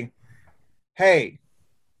say, hey,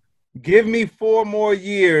 give me 4 more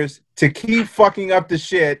years to keep fucking up the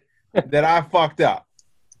shit that I fucked up.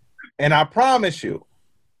 And I promise you,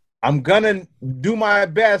 I'm going to do my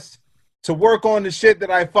best to work on the shit that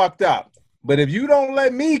I fucked up. But if you don't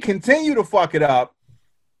let me continue to fuck it up,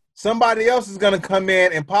 somebody else is going to come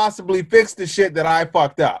in and possibly fix the shit that I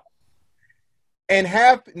fucked up. And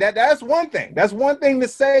that's one thing. That's one thing to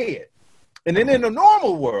say it. And then in a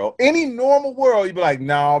normal world, any normal world, you'd be like,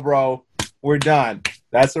 no, bro, we're done.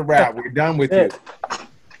 That's a wrap. We're done with you.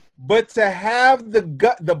 But to have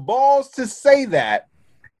the balls to say that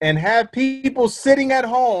and have people sitting at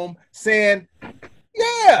home saying,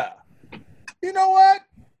 yeah, you know what?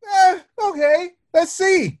 Okay, let's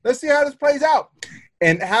see how this plays out.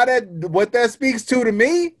 And what that speaks to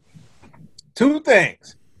me, 2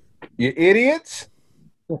 things. You're idiots,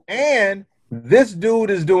 and this dude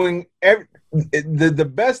is doing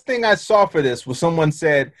the best thing I saw for this was someone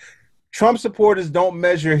said, Trump supporters don't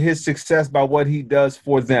measure his success by what he does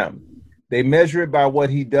for them. They measure it by what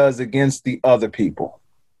he does against the other people.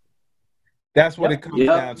 That's what it comes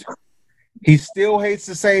down to. He still hates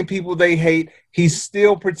the same people they hate. He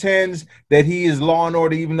still pretends that he is law and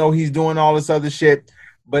order, even though he's doing all this other shit.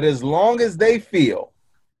 But as long as they feel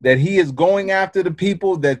that he is going after the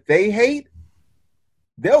people that they hate,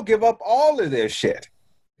 they'll give up all of their shit.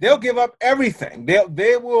 They'll give up everything.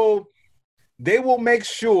 They will make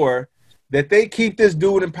sure that they keep this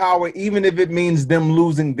dude in power, even if it means them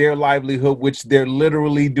losing their livelihood, which they're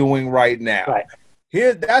literally doing right now. Right.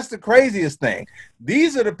 That's the craziest thing.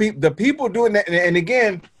 These are the people doing that. And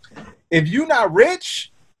again, if you're not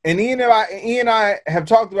rich, and Ian and I have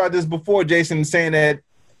talked about this before, Jason, saying that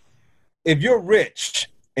if you're rich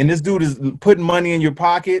and this dude is putting money in your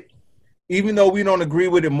pocket, even though we don't agree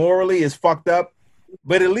with it morally, it's fucked up.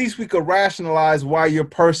 But at least we could rationalize why you're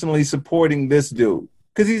personally supporting this dude,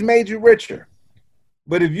 because he's made you richer.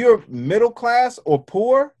 But if you're middle class or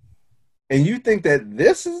poor and you think that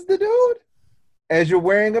this is the dude, as you're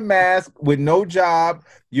wearing a mask with no job,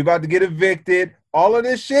 you're about to get evicted, all of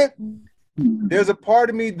this shit, there's a part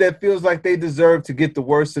of me that feels like they deserve to get the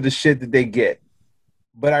worst of the shit that they get.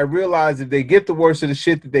 But I realize if they get the worst of the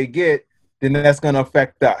shit that they get, then that's going to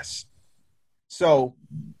affect us. So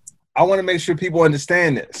I want to make sure people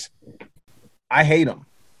understand this. I hate him.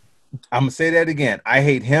 I'm going to say that again. I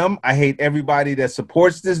hate him. I hate everybody that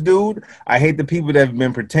supports this dude. I hate the people that have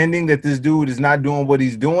been pretending that this dude is not doing what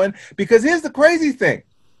he's doing. Because here's the crazy thing.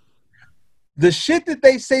 The shit that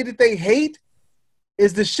they say that they hate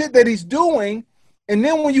is the shit that he's doing. And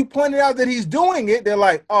then when you point it out that he's doing it, they're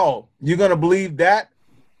like, oh, you're going to believe that?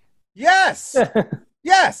 Yes.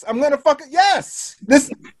 Yes. I'm going to fucking, yes.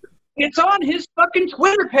 It's on his fucking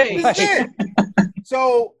Twitter page. This is it.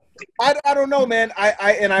 So I don't know, man.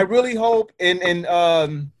 I really hope, and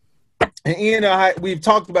Ian, we've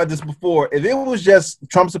talked about this before. If it was just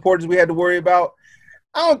Trump supporters we had to worry about,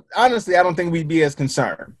 I don't think we'd be as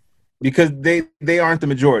concerned, because they aren't the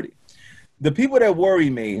majority. The people that worry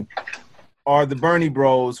me are the Bernie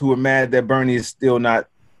bros who are mad that Bernie is still not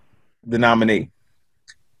the nominee.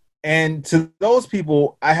 And to those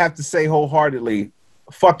people, I have to say wholeheartedly,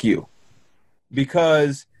 fuck you.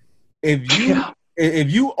 Because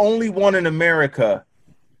if you only want an America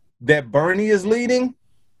that Bernie is leading,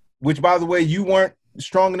 which, by the way, you weren't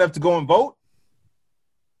strong enough to go and vote,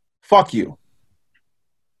 fuck you.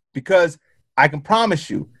 Because I can promise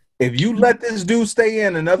you, if you let this dude stay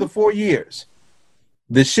in another 4 years,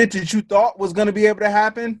 the shit that you thought was going to be able to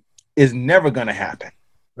happen is never going to happen.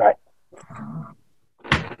 Right.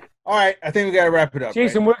 All right, I think we got to wrap it up.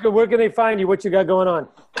 Jason, right? where can they find you? What you got going on?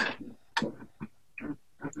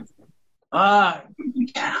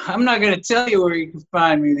 I'm not going to tell you where you can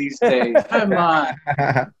find me these days. Come on.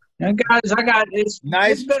 Now, guys, I got it's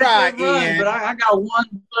nice it's been try, a good run, Ian. but I got one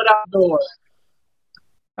foot out the door.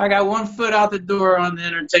 I got one foot out the door on the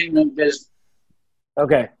entertainment business.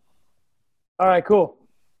 Okay. All right, cool.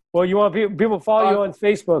 Well, you want people to follow you on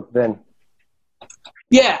Facebook then?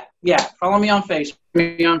 Yeah. Follow me on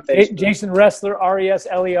Facebook. Jason Wrestler,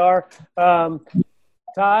 RESLER.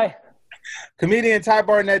 Ty?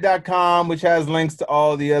 ComedianTyBarnett.com, which has links to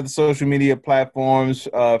all the other social media platforms,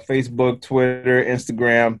 Facebook, Twitter,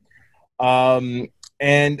 Instagram. And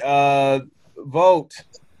vote.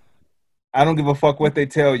 I don't give a fuck what they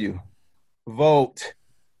tell you. Vote.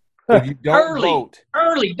 If you don't vote.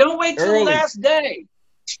 Early. Don't wait till the last day.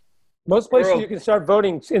 Most places you can start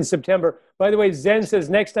voting in September. By the way, Zen says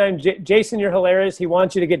next time, Jason, you're hilarious. He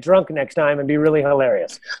wants you to get drunk next time and be really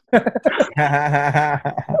hilarious. I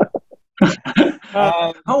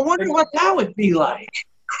wonder what that would be like.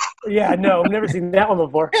 Yeah, no, I've never seen that one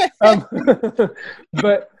before.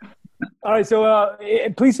 But all right, so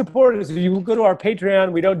please support us. If you go to our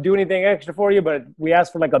Patreon, we don't do anything extra for you, but we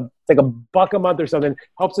ask for like a $1 a month or something.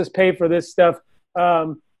 Helps us pay for this stuff.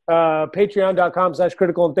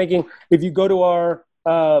 Patreon.com/critical and thinking. If you go to our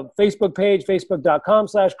Facebook page,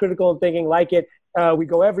 facebook.com/critical and thinking, like it. We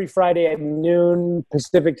go every Friday at noon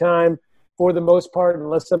Pacific time for the most part,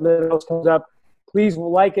 unless something else comes up. Please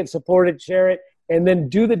like it, support it, share it, and then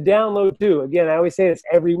do the download too. Again, I always say this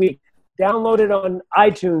every week. Download it on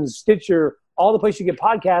iTunes, Stitcher, all the places you get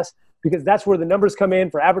podcasts, because that's where the numbers come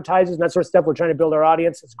in for advertisers and that sort of stuff. We're trying to build our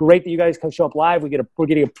audience. It's great that you guys can show up live. We're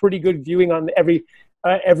getting a pretty good viewing on every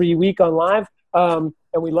week on live, and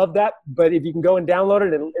we love that. But if you can go and download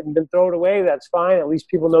it and then throw it away, that's fine. At least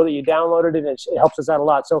people know that you downloaded it, and it helps us out a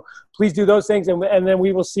lot. So please do those things, and then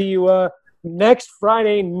we will see you next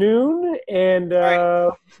Friday noon, and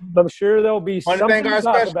I'm sure there'll be something to talk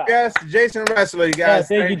about. Special guest, Jason Wrestler, you guys.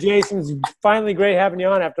 Yeah, thank you, Jason. It's finally great having you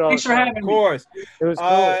on after all. Thanks for having me. Of course. It was cool.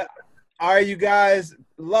 All right, you guys,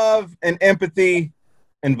 love and empathy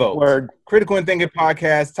and vote. Word. Critical and Thinking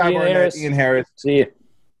Podcast. Ty Barnett, Ian Harris. See you.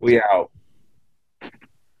 We out.